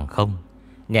 Bằng không,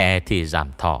 nhẹ thì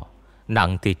giảm thọ,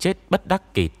 nặng thì chết bất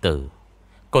đắc kỳ tử.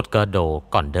 Cột cờ đổ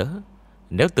còn đỡ,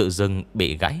 nếu tự dưng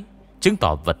bị gãy, chứng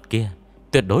tỏ vật kia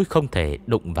tuyệt đối không thể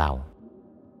đụng vào.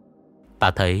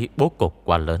 Ta thấy bố cục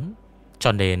quá lớn,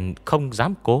 cho nên không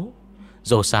dám cố.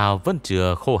 Dù sao vẫn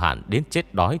chưa khô hạn đến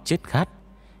chết đói chết khát.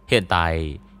 Hiện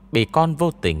tại bị con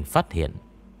vô tình phát hiện,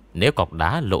 nếu cọc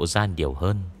đá lộ ra nhiều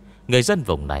hơn, người dân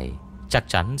vùng này chắc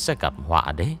chắn sẽ gặp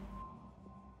họa đấy.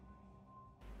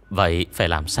 Vậy phải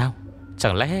làm sao?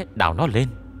 Chẳng lẽ đào nó lên?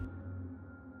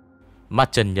 Mà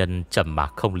Trần Nhân trầm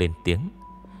mặc không lên tiếng.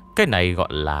 Cái này gọi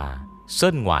là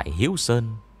sơn ngoại hữu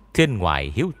sơn, thiên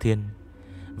ngoại hữu thiên.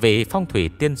 Vị phong thủy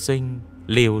tiên sinh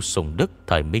Lưu Sùng Đức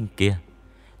thời Minh kia,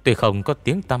 tuy không có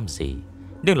tiếng tăm gì,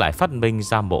 nhưng lại phát minh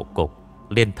ra mộ cục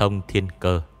liên thông thiên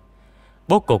cơ.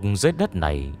 Bố cục dưới đất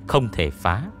này không thể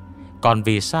phá. Còn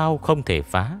vì sao không thể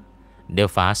phá? Nếu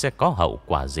phá sẽ có hậu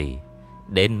quả gì?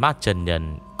 Đến Mã Trần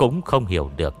Nhân cũng không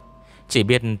hiểu được, chỉ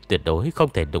biết tuyệt đối không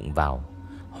thể đụng vào.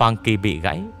 Hoàng kỳ bị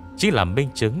gãy chỉ là minh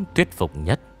chứng thuyết phục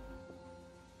nhất.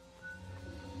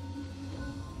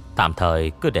 Tạm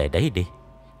thời cứ để đấy đi,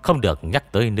 không được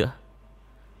nhắc tới nữa.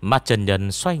 Mà Trần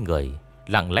Nhân xoay người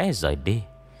lặng lẽ rời đi.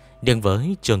 Nhưng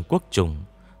với Trương Quốc Trung,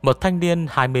 một thanh niên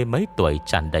 20 mấy tuổi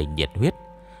tràn đầy nhiệt huyết,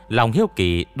 lòng hiếu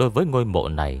kỳ đối với ngôi mộ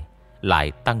này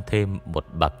lại tăng thêm một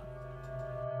bậc.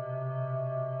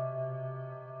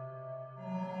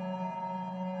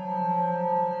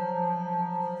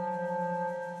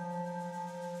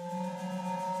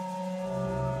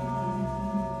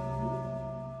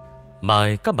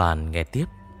 Mời các bạn nghe tiếp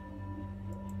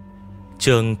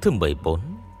chương thứ 14,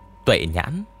 Tuệ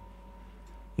Nhãn.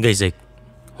 Người dịch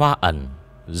Hoa Ẩn,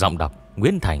 giọng đọc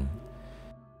Nguyễn Thành.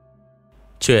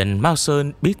 Chuyện MAO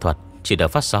SiN bí thuật chỉ được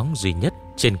phát sóng duy nhất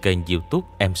trên kênh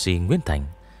YouTube MC Nguyễn Thành.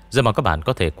 Rất mong các bạn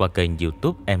có thể qua kênh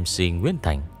YouTube MC Nguyễn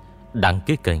Thành, đăng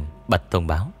ký kênh, bật thông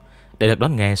báo để được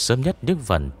đón nghe sớm nhất những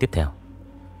phần tiếp theo.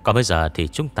 Còn bây giờ thì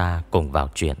chúng ta cùng vào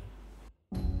chuyện.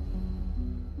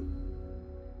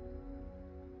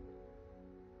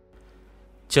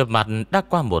 Chợp mặt đã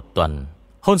qua một tuần,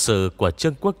 hôn sự của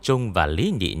Trương Quốc Trung và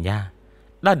Lý Nhị Nha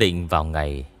đã định vào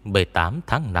ngày 18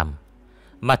 tháng 5.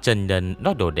 Mà Trần Nhân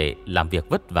nói đồ đệ làm việc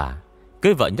vất vả,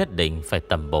 cưới vợ nhất định phải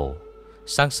tầm bổ.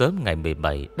 Sáng sớm ngày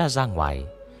 17 đã ra ngoài,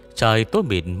 trời tối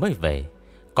mịt mới về,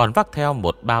 còn vác theo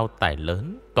một bao tải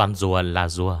lớn toàn rùa là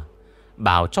rùa,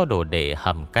 bảo cho đồ đệ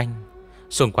hầm canh.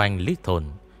 Xung quanh Lý Thôn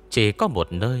chỉ có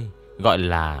một nơi gọi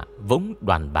là Vũng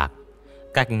Đoàn Bạc,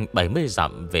 cách 70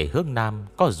 dặm về hướng nam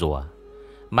có rùa.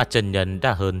 Mà Trần Nhân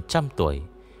đã hơn 100 tuổi,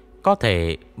 có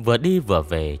thể vừa đi vừa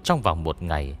về trong vòng một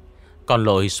ngày, còn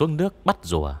lội xuống nước bắt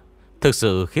rùa, thực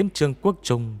sự khiến Trương Quốc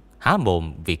Trung há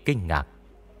mồm vì kinh ngạc.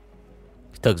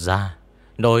 Thực ra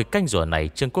nồi canh rùa này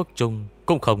Trương Quốc Trung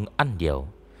cũng không ăn nhiều,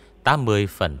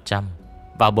 80%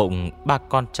 vào bụng ba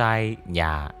con trai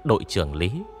nhà đội trưởng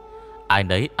Lý. Ai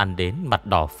nấy ăn đến mặt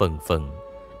đỏ phừng phừng,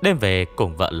 đêm về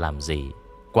cùng vợ làm gì,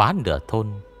 quá nửa thôn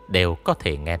đều có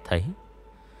thể nghe thấy.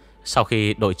 Sau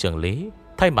khi đội trưởng Lý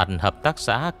thay mặt hợp tác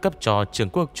xã cấp cho Trương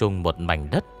Quốc Trung một mảnh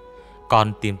đất,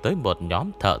 còn tìm tới một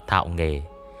nhóm thợ thạo nghề,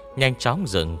 nhanh chóng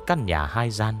dựng căn nhà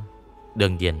 2 gian.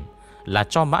 Đương nhiên là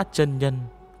cho Mã chân nhân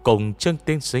cùng Trương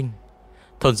tiên sinh.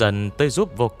 Thôn dân tới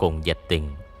giúp vô cùng nhiệt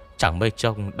tình, chẳng mấy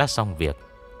trông đã xong việc.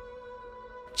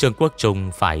 Trương Quốc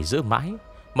Trung phải giữ mãi,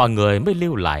 mọi người mới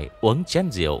lưu lại uống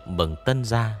chén rượu mừng tân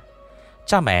gia.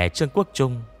 Cha mẹ Trương Quốc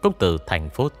Trung cũng từ thành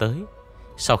phố tới.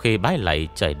 Sau khi bái lạy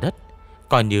trời đất,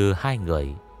 coi như hai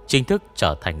người chính thức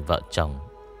trở thành vợ chồng.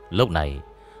 Lúc này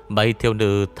mấy thiếu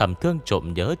nữ thầm thương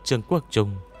trộm nhớ Trương Quốc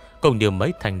Trung, cùng như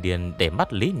mấy thanh niên để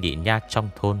mắt Lý Nhị Nha trong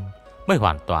thôn, mới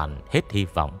hoàn toàn hết hy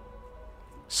vọng.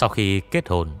 Sau khi kết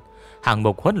hôn, hạng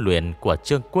mục huấn luyện của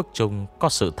Trương Quốc Trung có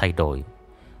sự thay đổi.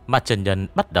 Mà Trần Nhân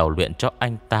bắt đầu luyện cho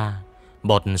anh ta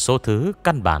một số thứ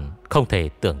căn bản không thể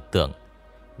tưởng tượng,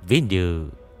 ví như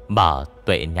mở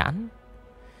tuệ nhãn.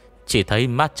 Chỉ thấy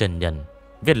Mã Trần Nhân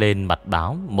viết lên mặt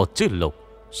báo một chữ lục,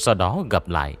 sau đó gập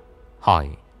lại hỏi: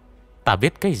 "Ta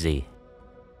viết cái gì?"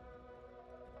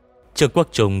 Trương Quốc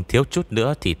Trung thiếu chút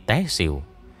nữa thì té xỉu.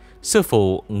 "Sư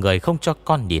phụ, người không cho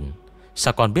con nhìn,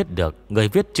 sao con biết được người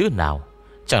viết chữ nào?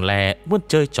 Chẳng lẽ muốn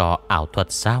chơi trò ảo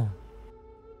thuật sao?"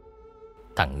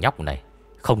 Thằng nhóc này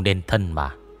không nên thân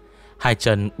mà. 2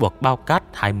 chân buộc bao cát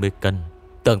 20 cân,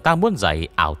 tưởng ta muốn dạy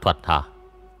ảo thuật hả?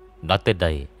 Nói tới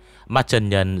đây, mà Trần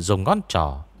Nhân dùng ngón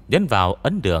trỏ nhấn vào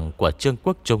ấn đường của Trương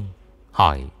Quốc Trung,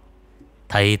 hỏi: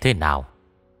 "Thầy thế nào?"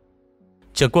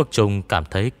 Trương Quốc Trung cảm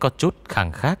thấy có chút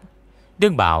khăng khác,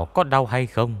 đương bảo có đau hay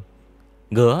không,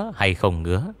 ngứa hay không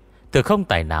ngứa, từ không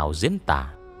tài nào diễn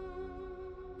tả.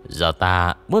 "Giờ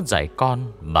ta muốn dạy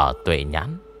con mở tuệ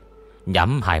nhãn,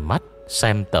 nhắm 2 mắt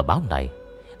xem tờ báo này,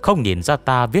 không nhìn ra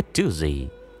ta viết chữ gì,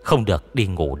 không được đi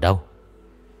ngủ đâu."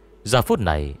 Giờ phút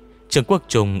này Trương Quốc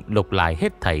Trung lục lại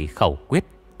hết thầy khẩu quyết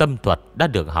tâm thuật đã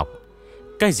được học.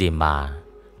 Cái gì mà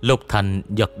lục thần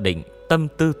nhược định tâm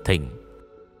tư thịnh,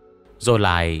 rồi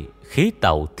lại khí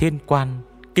tẩu thiên quan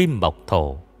kim mộc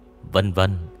thổ, vân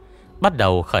vân, bắt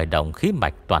đầu khởi động khí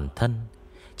mạch toàn thân.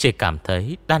 Chỉ cảm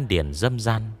thấy đan điền dâm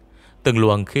gian, từng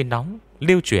luồng khí nóng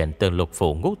lưu chuyển từ lục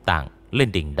phủ ngũ tạng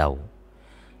lên đỉnh đầu.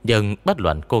 Nhưng bất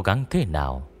luận cố gắng thế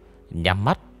nào, nhắm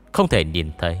mắt không thể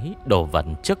nhìn thấy đồ vật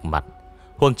trước mặt,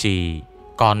 huống chi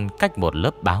còn cách một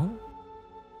lớp báo.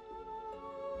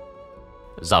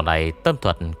 Dạo này tâm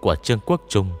thuật của Trương Quốc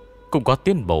Trung cũng có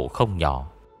tiến bộ không nhỏ.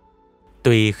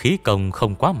 Tuy khí công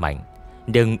không quá mạnh,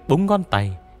 nhưng búng ngón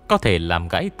tay có thể làm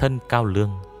gãy thân cao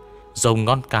lương. Dùng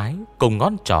ngón cái cùng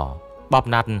ngón trỏ bóp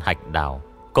nát hạch đào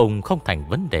cùng không thành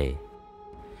vấn đề.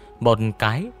 Một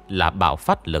cái là bạo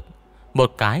phát lực,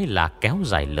 một cái là kéo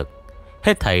dài lực,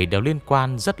 hết thảy đều liên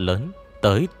quan rất lớn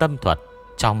tới tâm thuật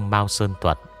trong Mao Sơn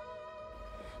thuật.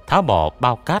 Tháo bỏ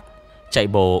bao cát, chạy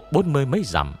bộ 40 mấy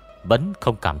dặm vẫn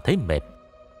không cảm thấy mệt.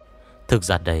 Thực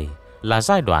ra đây là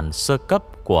giai đoạn sơ cấp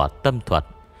của tâm thuật,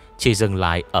 chỉ dừng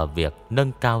lại ở việc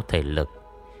nâng cao thể lực.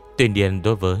 Tuy nhiên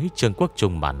đối với Trương Quốc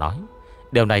Trung mà nói,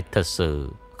 điều này thật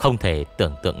sự không thể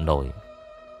tưởng tượng nổi.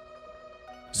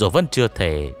 Dù vẫn chưa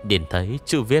thể nhìn thấy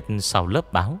chữ viết sau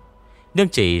lớp báo, nhưng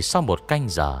chỉ sau một canh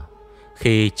giờ,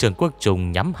 khi Trương Quốc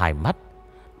Trung nhắm hai mắt,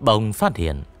 bỗng phát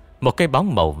hiện một cái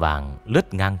bóng màu vàng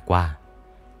lướt ngang qua.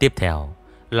 Tiếp theo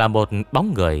là một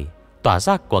bóng người tỏa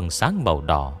ra quầng sáng màu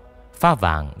đỏ, pha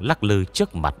vàng lắc lư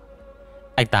trước mặt.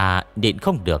 Anh ta nhịn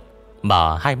không được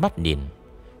mở hai mắt nhìn.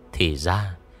 Thì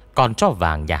ra còn cho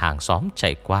vàng nhà hàng xóm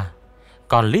chạy qua,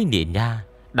 còn Lý Nhị Nha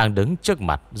đang đứng trước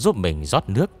mặt giúp mình rót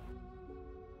nước.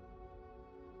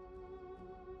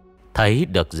 Thấy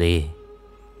được gì?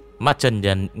 Mà chân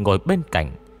nhân ngồi bên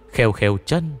cạnh khều khều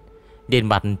chân, nhìn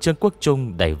mặt Trương Quốc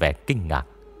Trung đầy vẻ kinh ngạc.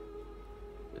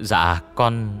 Dạ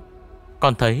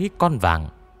con thấy con vàng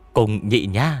cùng Nhị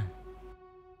Nha.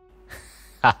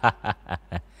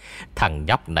 Thằng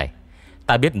nhóc này,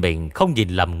 ta biết mình không nhìn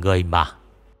lầm người mà.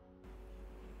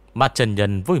 Mà chân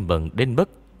nhân vui mừng đến mức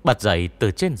bật dậy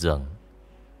từ trên giường.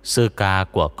 Sư ca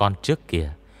của con trước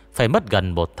kia phải mất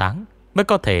gần 1 tháng mới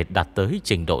có thể đạt tới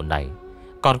trình độ này,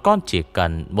 còn con chỉ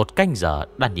cần 1 canh giờ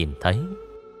đã nhìn thấy.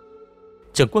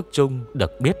 Trương Quốc Trung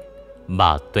được biết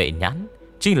mở tuệ nhãn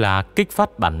chính là kích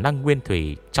phát bản năng nguyên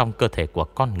thủy trong cơ thể của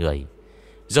con người.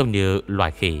 Giống như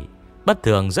loài khỉ bất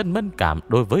thường rất mẫn cảm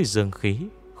đối với dương khí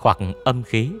hoặc âm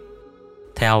khí.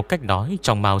 Theo cách nói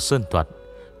trong Mao Sơn thuật,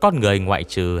 con người ngoại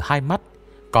trừ 2 mắt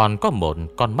còn có một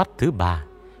con mắt thứ 3,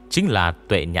 chính là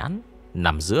tuệ nhãn,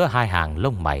 nằm giữa 2 hàng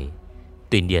lông mày.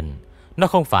 Tuy nhiên nó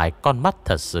không phải con mắt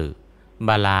thật sự,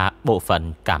 mà là bộ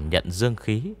phận cảm nhận dương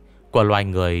khí của loài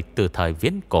người từ thời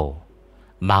viễn cổ.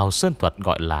 Mao Sơn thuật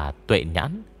gọi là tuệ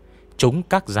nhãn, chúng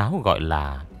các giáo gọi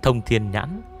là thông thiên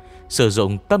nhãn. Sử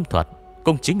dụng tâm thuật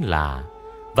cũng chính là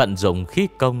vận dụng khí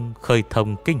công khơi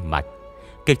thông kinh mạch,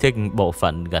 kích thích bộ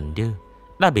phận gần như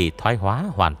đã bị thoái hóa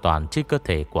hoàn toàn trên cơ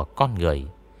thể của con người,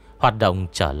 hoạt động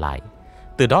trở lại,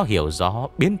 từ đó hiểu rõ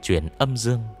biến chuyển âm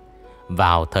dương.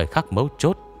 Vào thời khắc mấu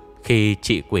chốt, khi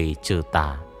trị quỷ trừ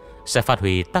tà, sẽ phát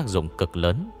huy tác dụng cực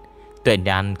lớn. Tuệ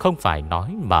nhãn không phải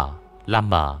nói mở là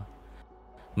mở.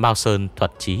 Mao Sơn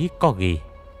thuật chí có ghi: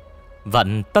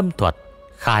 vận tâm thuật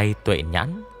khai tuệ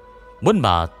nhãn. Muốn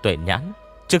mở tuệ nhãn,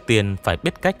 trước tiên phải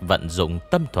biết cách vận dụng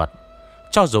tâm thuật.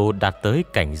 Cho dù đạt tới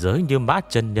cảnh giới như Mã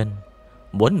chân nhân,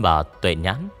 muốn mở tuệ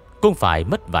nhãn cũng phải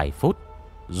mất vài phút.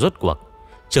 Rốt cuộc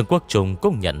Trương Quốc Trung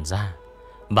cũng nhận ra,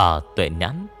 mở tuệ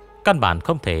nhãn căn bản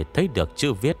không thể thấy được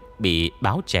chữ viết bị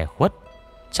báo che khuất.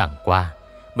 Chẳng qua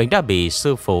mình đã bị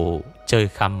sư phụ chơi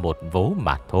khăm một vố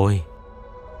mà thôi.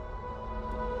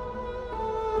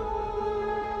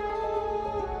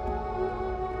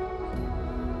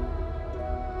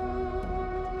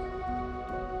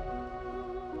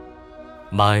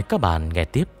 Mời các bạn nghe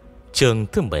tiếp chương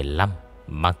thứ 15,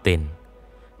 mang tên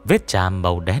Vết Chàm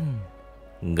Màu Đen.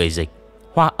 Người dịch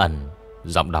Hoa Ẩn,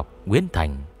 giọng đọc Nguyễn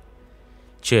Thành.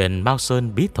 Chuyện Mao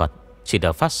Sơn bí thuật chỉ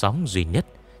được phát sóng duy nhất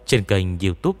trên kênh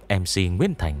YouTube MC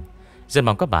Nguyễn Thành. Rất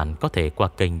mong các bạn có thể qua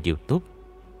kênh YouTube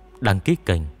đăng ký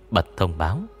kênh, bật thông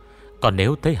báo. Còn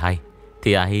nếu thấy hay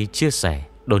thì hãy chia sẻ,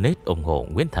 donate ủng hộ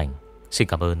Nguyễn Thành. Xin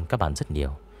cảm ơn các bạn rất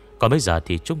nhiều. Còn bây giờ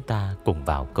thì chúng ta cùng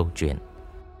vào câu chuyện.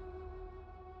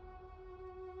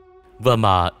 Vừa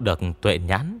mở được tuệ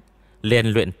nhãn, liền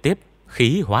luyện tiếp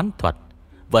khí hoán thuật.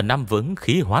 Vừa nắm vững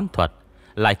khí hoán thuật,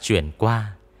 lại chuyển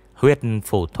qua huyết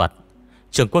phù thuật.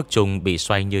 Trương Quốc Trung bị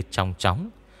xoay như trong chóng,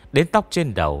 đến tóc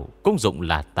trên đầu cũng dụng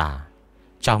là tà.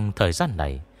 Trong thời gian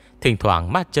này, thỉnh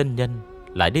thoảng Mã chân nhân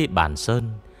lại đi Bản Sơn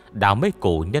đào mấy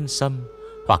củ nhân sâm,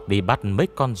 hoặc đi bắt mấy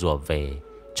con rùa về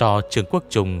cho Trương Quốc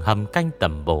Trung hầm canh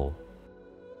tầm bổ.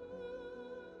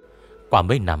 Qua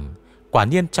mấy năm, quả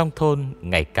nhiên trong thôn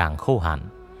ngày càng khô hạn.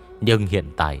 Nhưng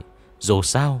hiện tại dù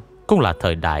sao cũng là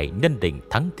thời đại nhân định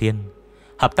thắng thiên.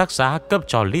 Hợp tác xã cấp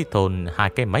cho Lý thôn 2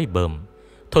 cái máy bơm.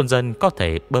 Thôn dân có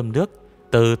thể bơm nước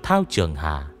từ thao Trường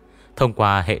Hà thông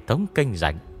qua hệ thống kênh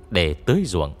rạch để tưới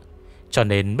ruộng. Cho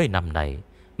nên mấy năm này,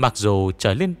 mặc dù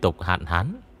trời liên tục hạn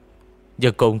hán,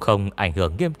 nhưng cũng không ảnh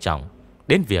hưởng nghiêm trọng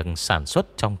đến việc sản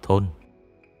xuất trong thôn.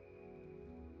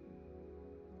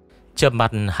 Chợp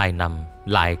mắt 2 năm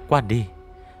lại qua đi,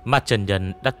 mà Trần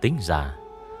Nhân đã tính ra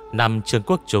năm Trương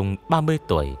Quốc Trung 30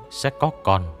 tuổi sẽ có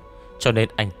con, cho nên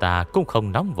anh ta cũng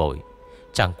không nóng vội.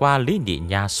 Chẳng qua Lý Nhị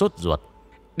Nha sốt ruột,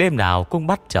 đêm nào cũng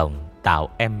bắt chồng tạo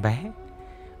em bé.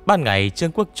 Ban ngày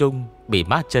Trương Quốc Trung bị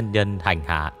Mã chân nhân hành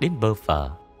hạ đến bơ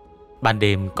phờ. ban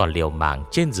đêm còn liều mạng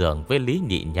trên giường với Lý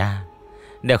Nhị Nha.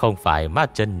 Nếu không phải ma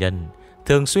chân nhân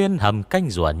thường xuyên hầm canh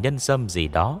rùa nhân sâm gì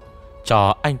đó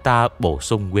cho anh ta bổ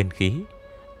sung nguyên khí,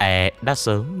 đã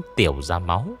sớm tiểu ra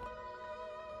máu.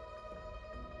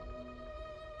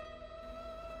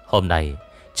 Hôm nay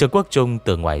Trương Quốc Trung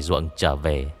từ ngoài ruộng trở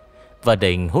về, và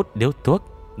định hút điếu thuốc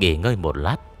nghỉ ngơi một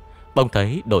lát, bỗng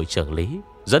thấy đội trưởng Lý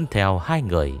dẫn theo 2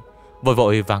 người vội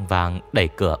vội vàng vàng đẩy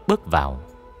cửa bước vào.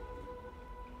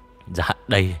 Dạ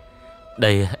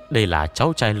đây là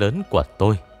cháu trai lớn của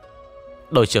tôi.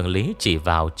 Đội trưởng Lý chỉ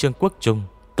vào Trương Quốc Trung,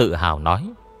 tự hào nói.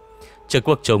 Trương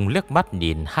Quốc Trung liếc mắt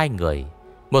nhìn 2 người,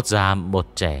 một già một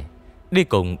trẻ, đi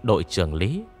cùng đội trưởng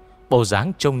Lý, bộ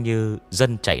dáng trông như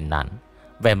dân chạy nạn,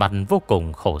 vẻ mặt vô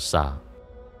cùng khổ sở.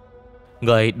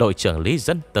 Người đội trưởng Lý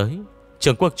dẫn tới,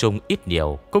 Trương Quốc Trung ít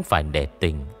nhiều cũng phải nể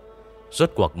tình.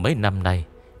 Rốt cuộc mấy năm nay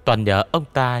toàn nhờ ông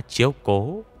ta chiếu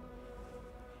cố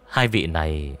 2 vị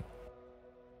này.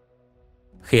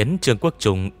 Khiến Trương Quốc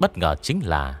Trung bất ngờ chính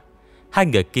là 2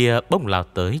 người kia bỗng lao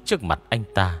tới trước mặt anh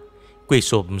ta, quỳ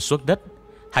sụp xuống đất.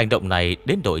 Hành động này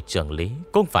đến đội trưởng Lý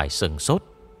cũng phải sừng sốt.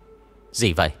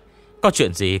 Gì vậy? Có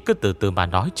chuyện gì cứ từ từ mà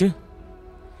nói chứ.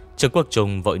 Trương Quốc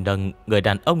Trung vội nâng người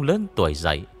đàn ông lớn tuổi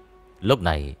dậy. Lúc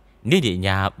này Ni Nhị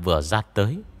Nha vừa ra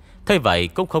tới, thấy vậy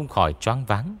cũng không khỏi choáng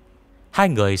váng. 2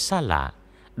 người xa lạ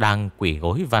đang quỳ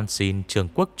gối van xin Trương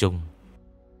Quốc Trung.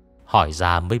 Hỏi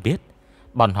ra mới biết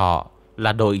bọn họ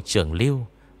là đội trưởng Lưu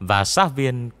và xã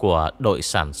viên của đội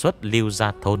sản xuất Lưu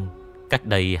Gia Thôn. Cách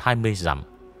đây 20 dặm,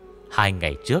 2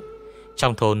 ngày trước,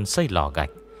 trong thôn xây lò gạch,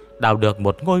 đào được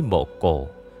một ngôi mộ cổ,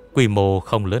 quy mô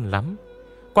không lớn lắm.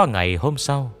 Qua ngày hôm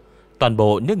sau, toàn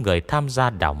bộ những người tham gia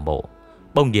đào mộ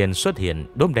bỗng nhiên xuất hiện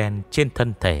đốm đen trên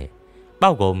thân thể,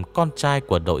 bao gồm con trai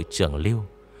của đội trưởng Lưu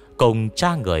cùng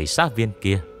cha người xã viên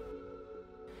kia.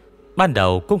 Ban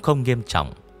đầu cũng không nghiêm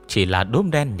trọng, chỉ là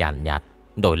đốm đen nhàn nhạt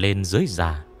nổi lên dưới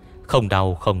da, không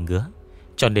đau không ngứa,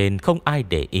 cho nên không ai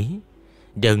để ý.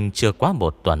 Nhưng chưa quá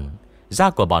 1 tuần, da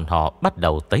của bọn họ bắt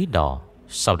đầu tấy đỏ,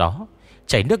 sau đó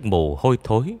chảy nước mù hôi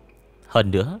thối.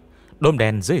 Hơn nữa, đốm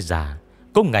đen dưới da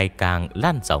cũng ngày càng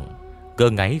lan rộng, cơ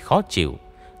ngáy khó chịu,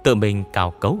 tự mình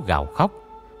cào cấu gào khóc,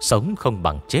 sống không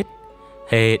bằng chết.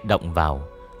 Hê động vào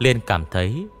liền cảm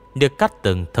thấy như cắt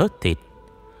từng thớt thịt.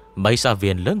 Mấy xã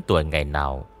viên lớn tuổi ngày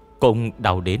nào cũng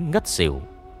đau đến ngất xỉu.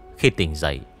 Khi tỉnh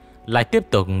dậy lại tiếp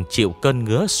tục chịu cơn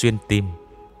ngứa xuyên tim.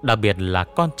 Đặc biệt là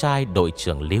con trai đội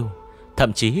trưởng Lưu,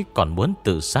 thậm chí còn muốn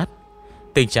tự sát.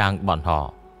 Tình trạng bọn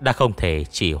họ đã không thể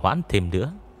trì hoãn thêm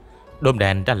nữa. Đốm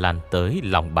đen đã lan tới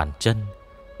lòng bàn chân.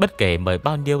 Bất kể mời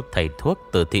bao nhiêu thầy thuốc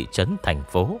từ thị trấn thành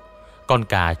phố, còn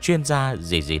cả chuyên gia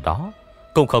gì đó,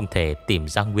 cũng không thể tìm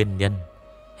ra nguyên nhân.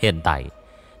 Hiện tại,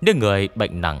 những người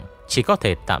bệnh nặng chỉ có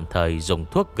thể tạm thời dùng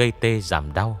thuốc gây tê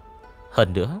giảm đau.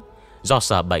 Hơn nữa, do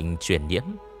sợ bệnh truyền nhiễm,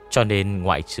 cho nên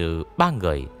ngoại trừ 3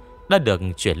 người đã được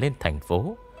chuyển lên thành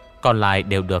phố, còn lại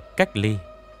đều được cách ly.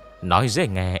 Nói dễ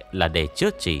nghe là để chữa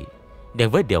trị,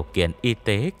 nhưng với điều kiện y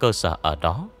tế cơ sở ở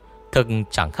đó, thực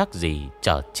chẳng khác gì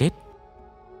chờ chết.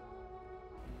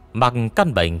 Mặc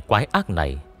căn bệnh quái ác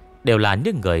này đều là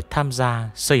những người tham gia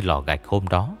xây lò gạch hôm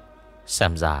đó.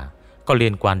 Xem ra có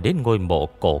liên quan đến ngôi mộ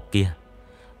cổ kia.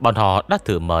 Bọn họ đã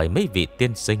thử mời mấy vị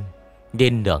tiên sinh,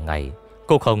 nhưng nửa ngày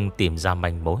cũng không tìm ra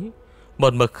manh mối,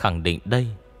 một mực khẳng định đây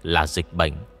là dịch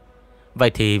bệnh. Vậy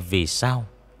thì vì sao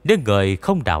những người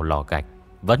không đào lò gạch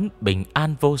vẫn bình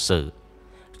an vô sự?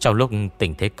 Trong lúc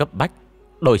tình thế cấp bách,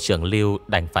 đội trưởng Lưu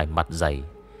đành phải mặt dày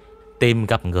tìm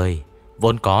gặp người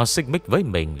vốn có xích mích với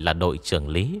mình là đội trưởng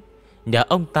Lý, nhờ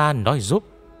ông ta nói giúp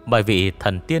bởi vì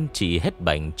thần tiên trị hết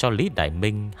bệnh cho Lý Đại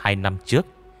Minh 2 năm trước,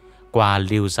 qua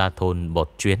Lưu Gia Thôn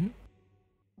một chuyến.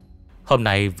 Hôm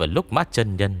nay vừa lúc Mã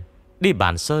chân nhân đi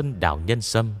Bản Sơn đào nhân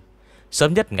sâm,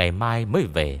 sớm nhất ngày mai mới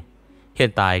về.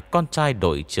 Hiện tại con trai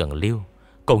đội trưởng Lưu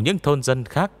cùng những thôn dân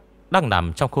khác đang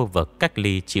nằm trong khu vực cách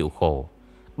ly chịu khổ.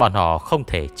 Bọn họ không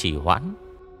thể trì hoãn.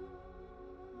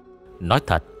 Nói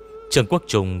thật, Trương Quốc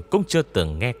Trung cũng chưa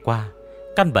từng nghe qua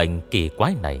căn bệnh kỳ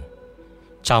quái này.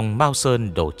 Trong MAO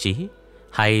SiN Đồ Chí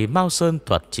hay MAO SiN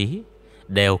Thuật Chí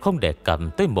đều không đề cập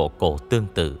tới mộ cổ tương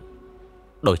tự.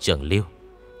 Đội trưởng Lưu,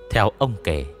 theo ông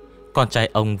kể, con trai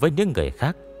ông với những người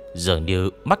khác dường như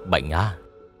mắc bệnh à?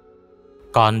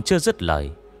 Còn chưa dứt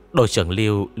lời, đội trưởng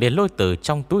Lưu liền lôi từ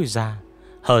trong túi ra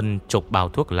hơn chục bao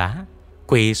thuốc lá,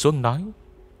 quỳ xuống nói: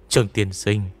 Trương tiên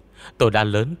sinh, tôi đã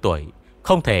lớn tuổi,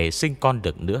 không thể sinh con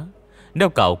được nữa. Nếu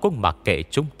cậu cũng mặc kệ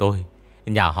chúng tôi,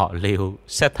 nhà họ Lưu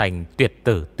sẽ thành tuyệt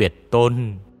tử tuyệt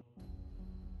tôn.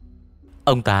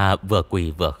 Ông ta vừa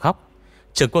quỳ vừa khóc.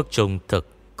 Trương Quốc Trung thực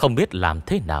không biết làm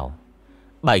thế nào.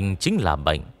 Bệnh chính là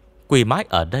bệnh, quỳ mãi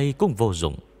ở đây cũng vô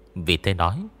dụng. Vì thế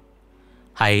nói: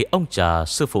 hay ông chờ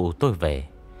sư phụ tôi về.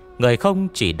 Người không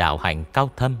chỉ đạo hành cao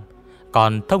thâm,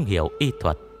 còn thông hiểu y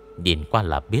thuật, nhìn qua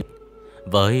là biết.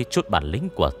 Với chút bản lĩnh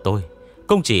của tôi,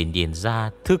 cũng chỉ nhìn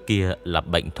ra thứ kia là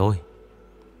bệnh thôi.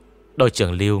 Đội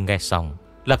trưởng Lưu nghe xong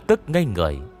lập tức ngây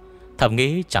người, thầm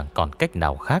nghĩ chẳng còn cách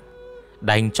nào khác,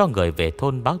 đành cho người về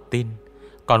thôn báo tin,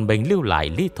 còn mình lưu lại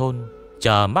Lý thôn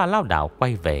chờ Ma Lao Đảo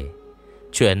quay về.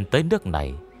 Chuyện tới nước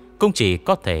này cũng chỉ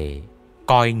có thể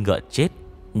coi ngựa chết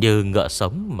như ngựa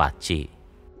sống mà chỉ.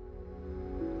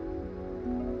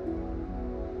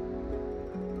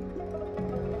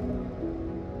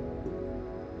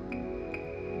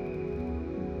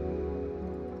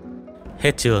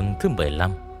 Hết chương thứ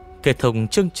 15. Kết thúc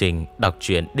chương trình đọc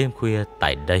truyện đêm khuya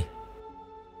tại đây.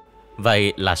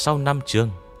 Vậy là sau 5 chương,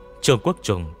 Trương Quốc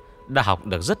Trung đã học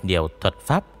được rất nhiều thuật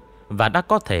pháp và đã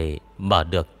có thể mở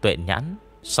được tuệ nhãn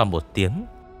sau 1 tiếng.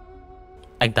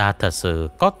 Anh ta thật sự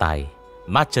có tài,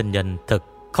 Ma chân nhân thực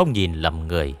không nhìn lầm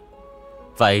người.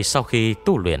 Vậy sau khi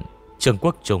tu luyện, Trương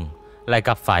Quốc Trung lại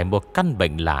gặp phải một căn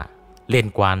bệnh lạ liên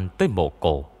quan tới mộ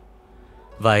cổ.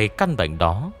 Vậy căn bệnh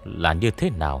đó là như thế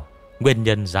nào? Nguyên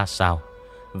nhân ra sao?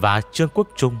 Và Trương Quốc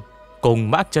Trung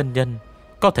cùng Mã chân nhân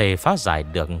có thể phá giải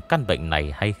được căn bệnh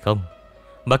này hay không?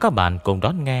 Mời các bạn cùng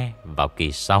đón nghe vào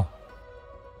kỳ sau.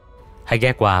 Hãy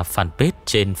ghé qua fanpage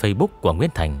trên Facebook của Nguyễn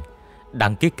Thành,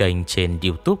 đăng ký kênh trên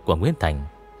YouTube của Nguyễn Thành,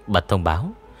 bật thông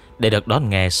báo để được đón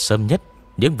nghe sớm nhất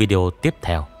những video tiếp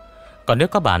theo. Còn nếu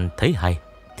các bạn thấy hay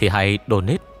thì hãy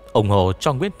donate ủng hộ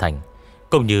cho Nguyễn Thành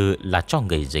cũng như là cho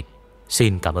Người Dịch.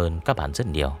 Xin cảm ơn các bạn rất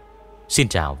nhiều. Xin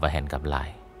chào và hẹn gặp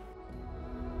lại.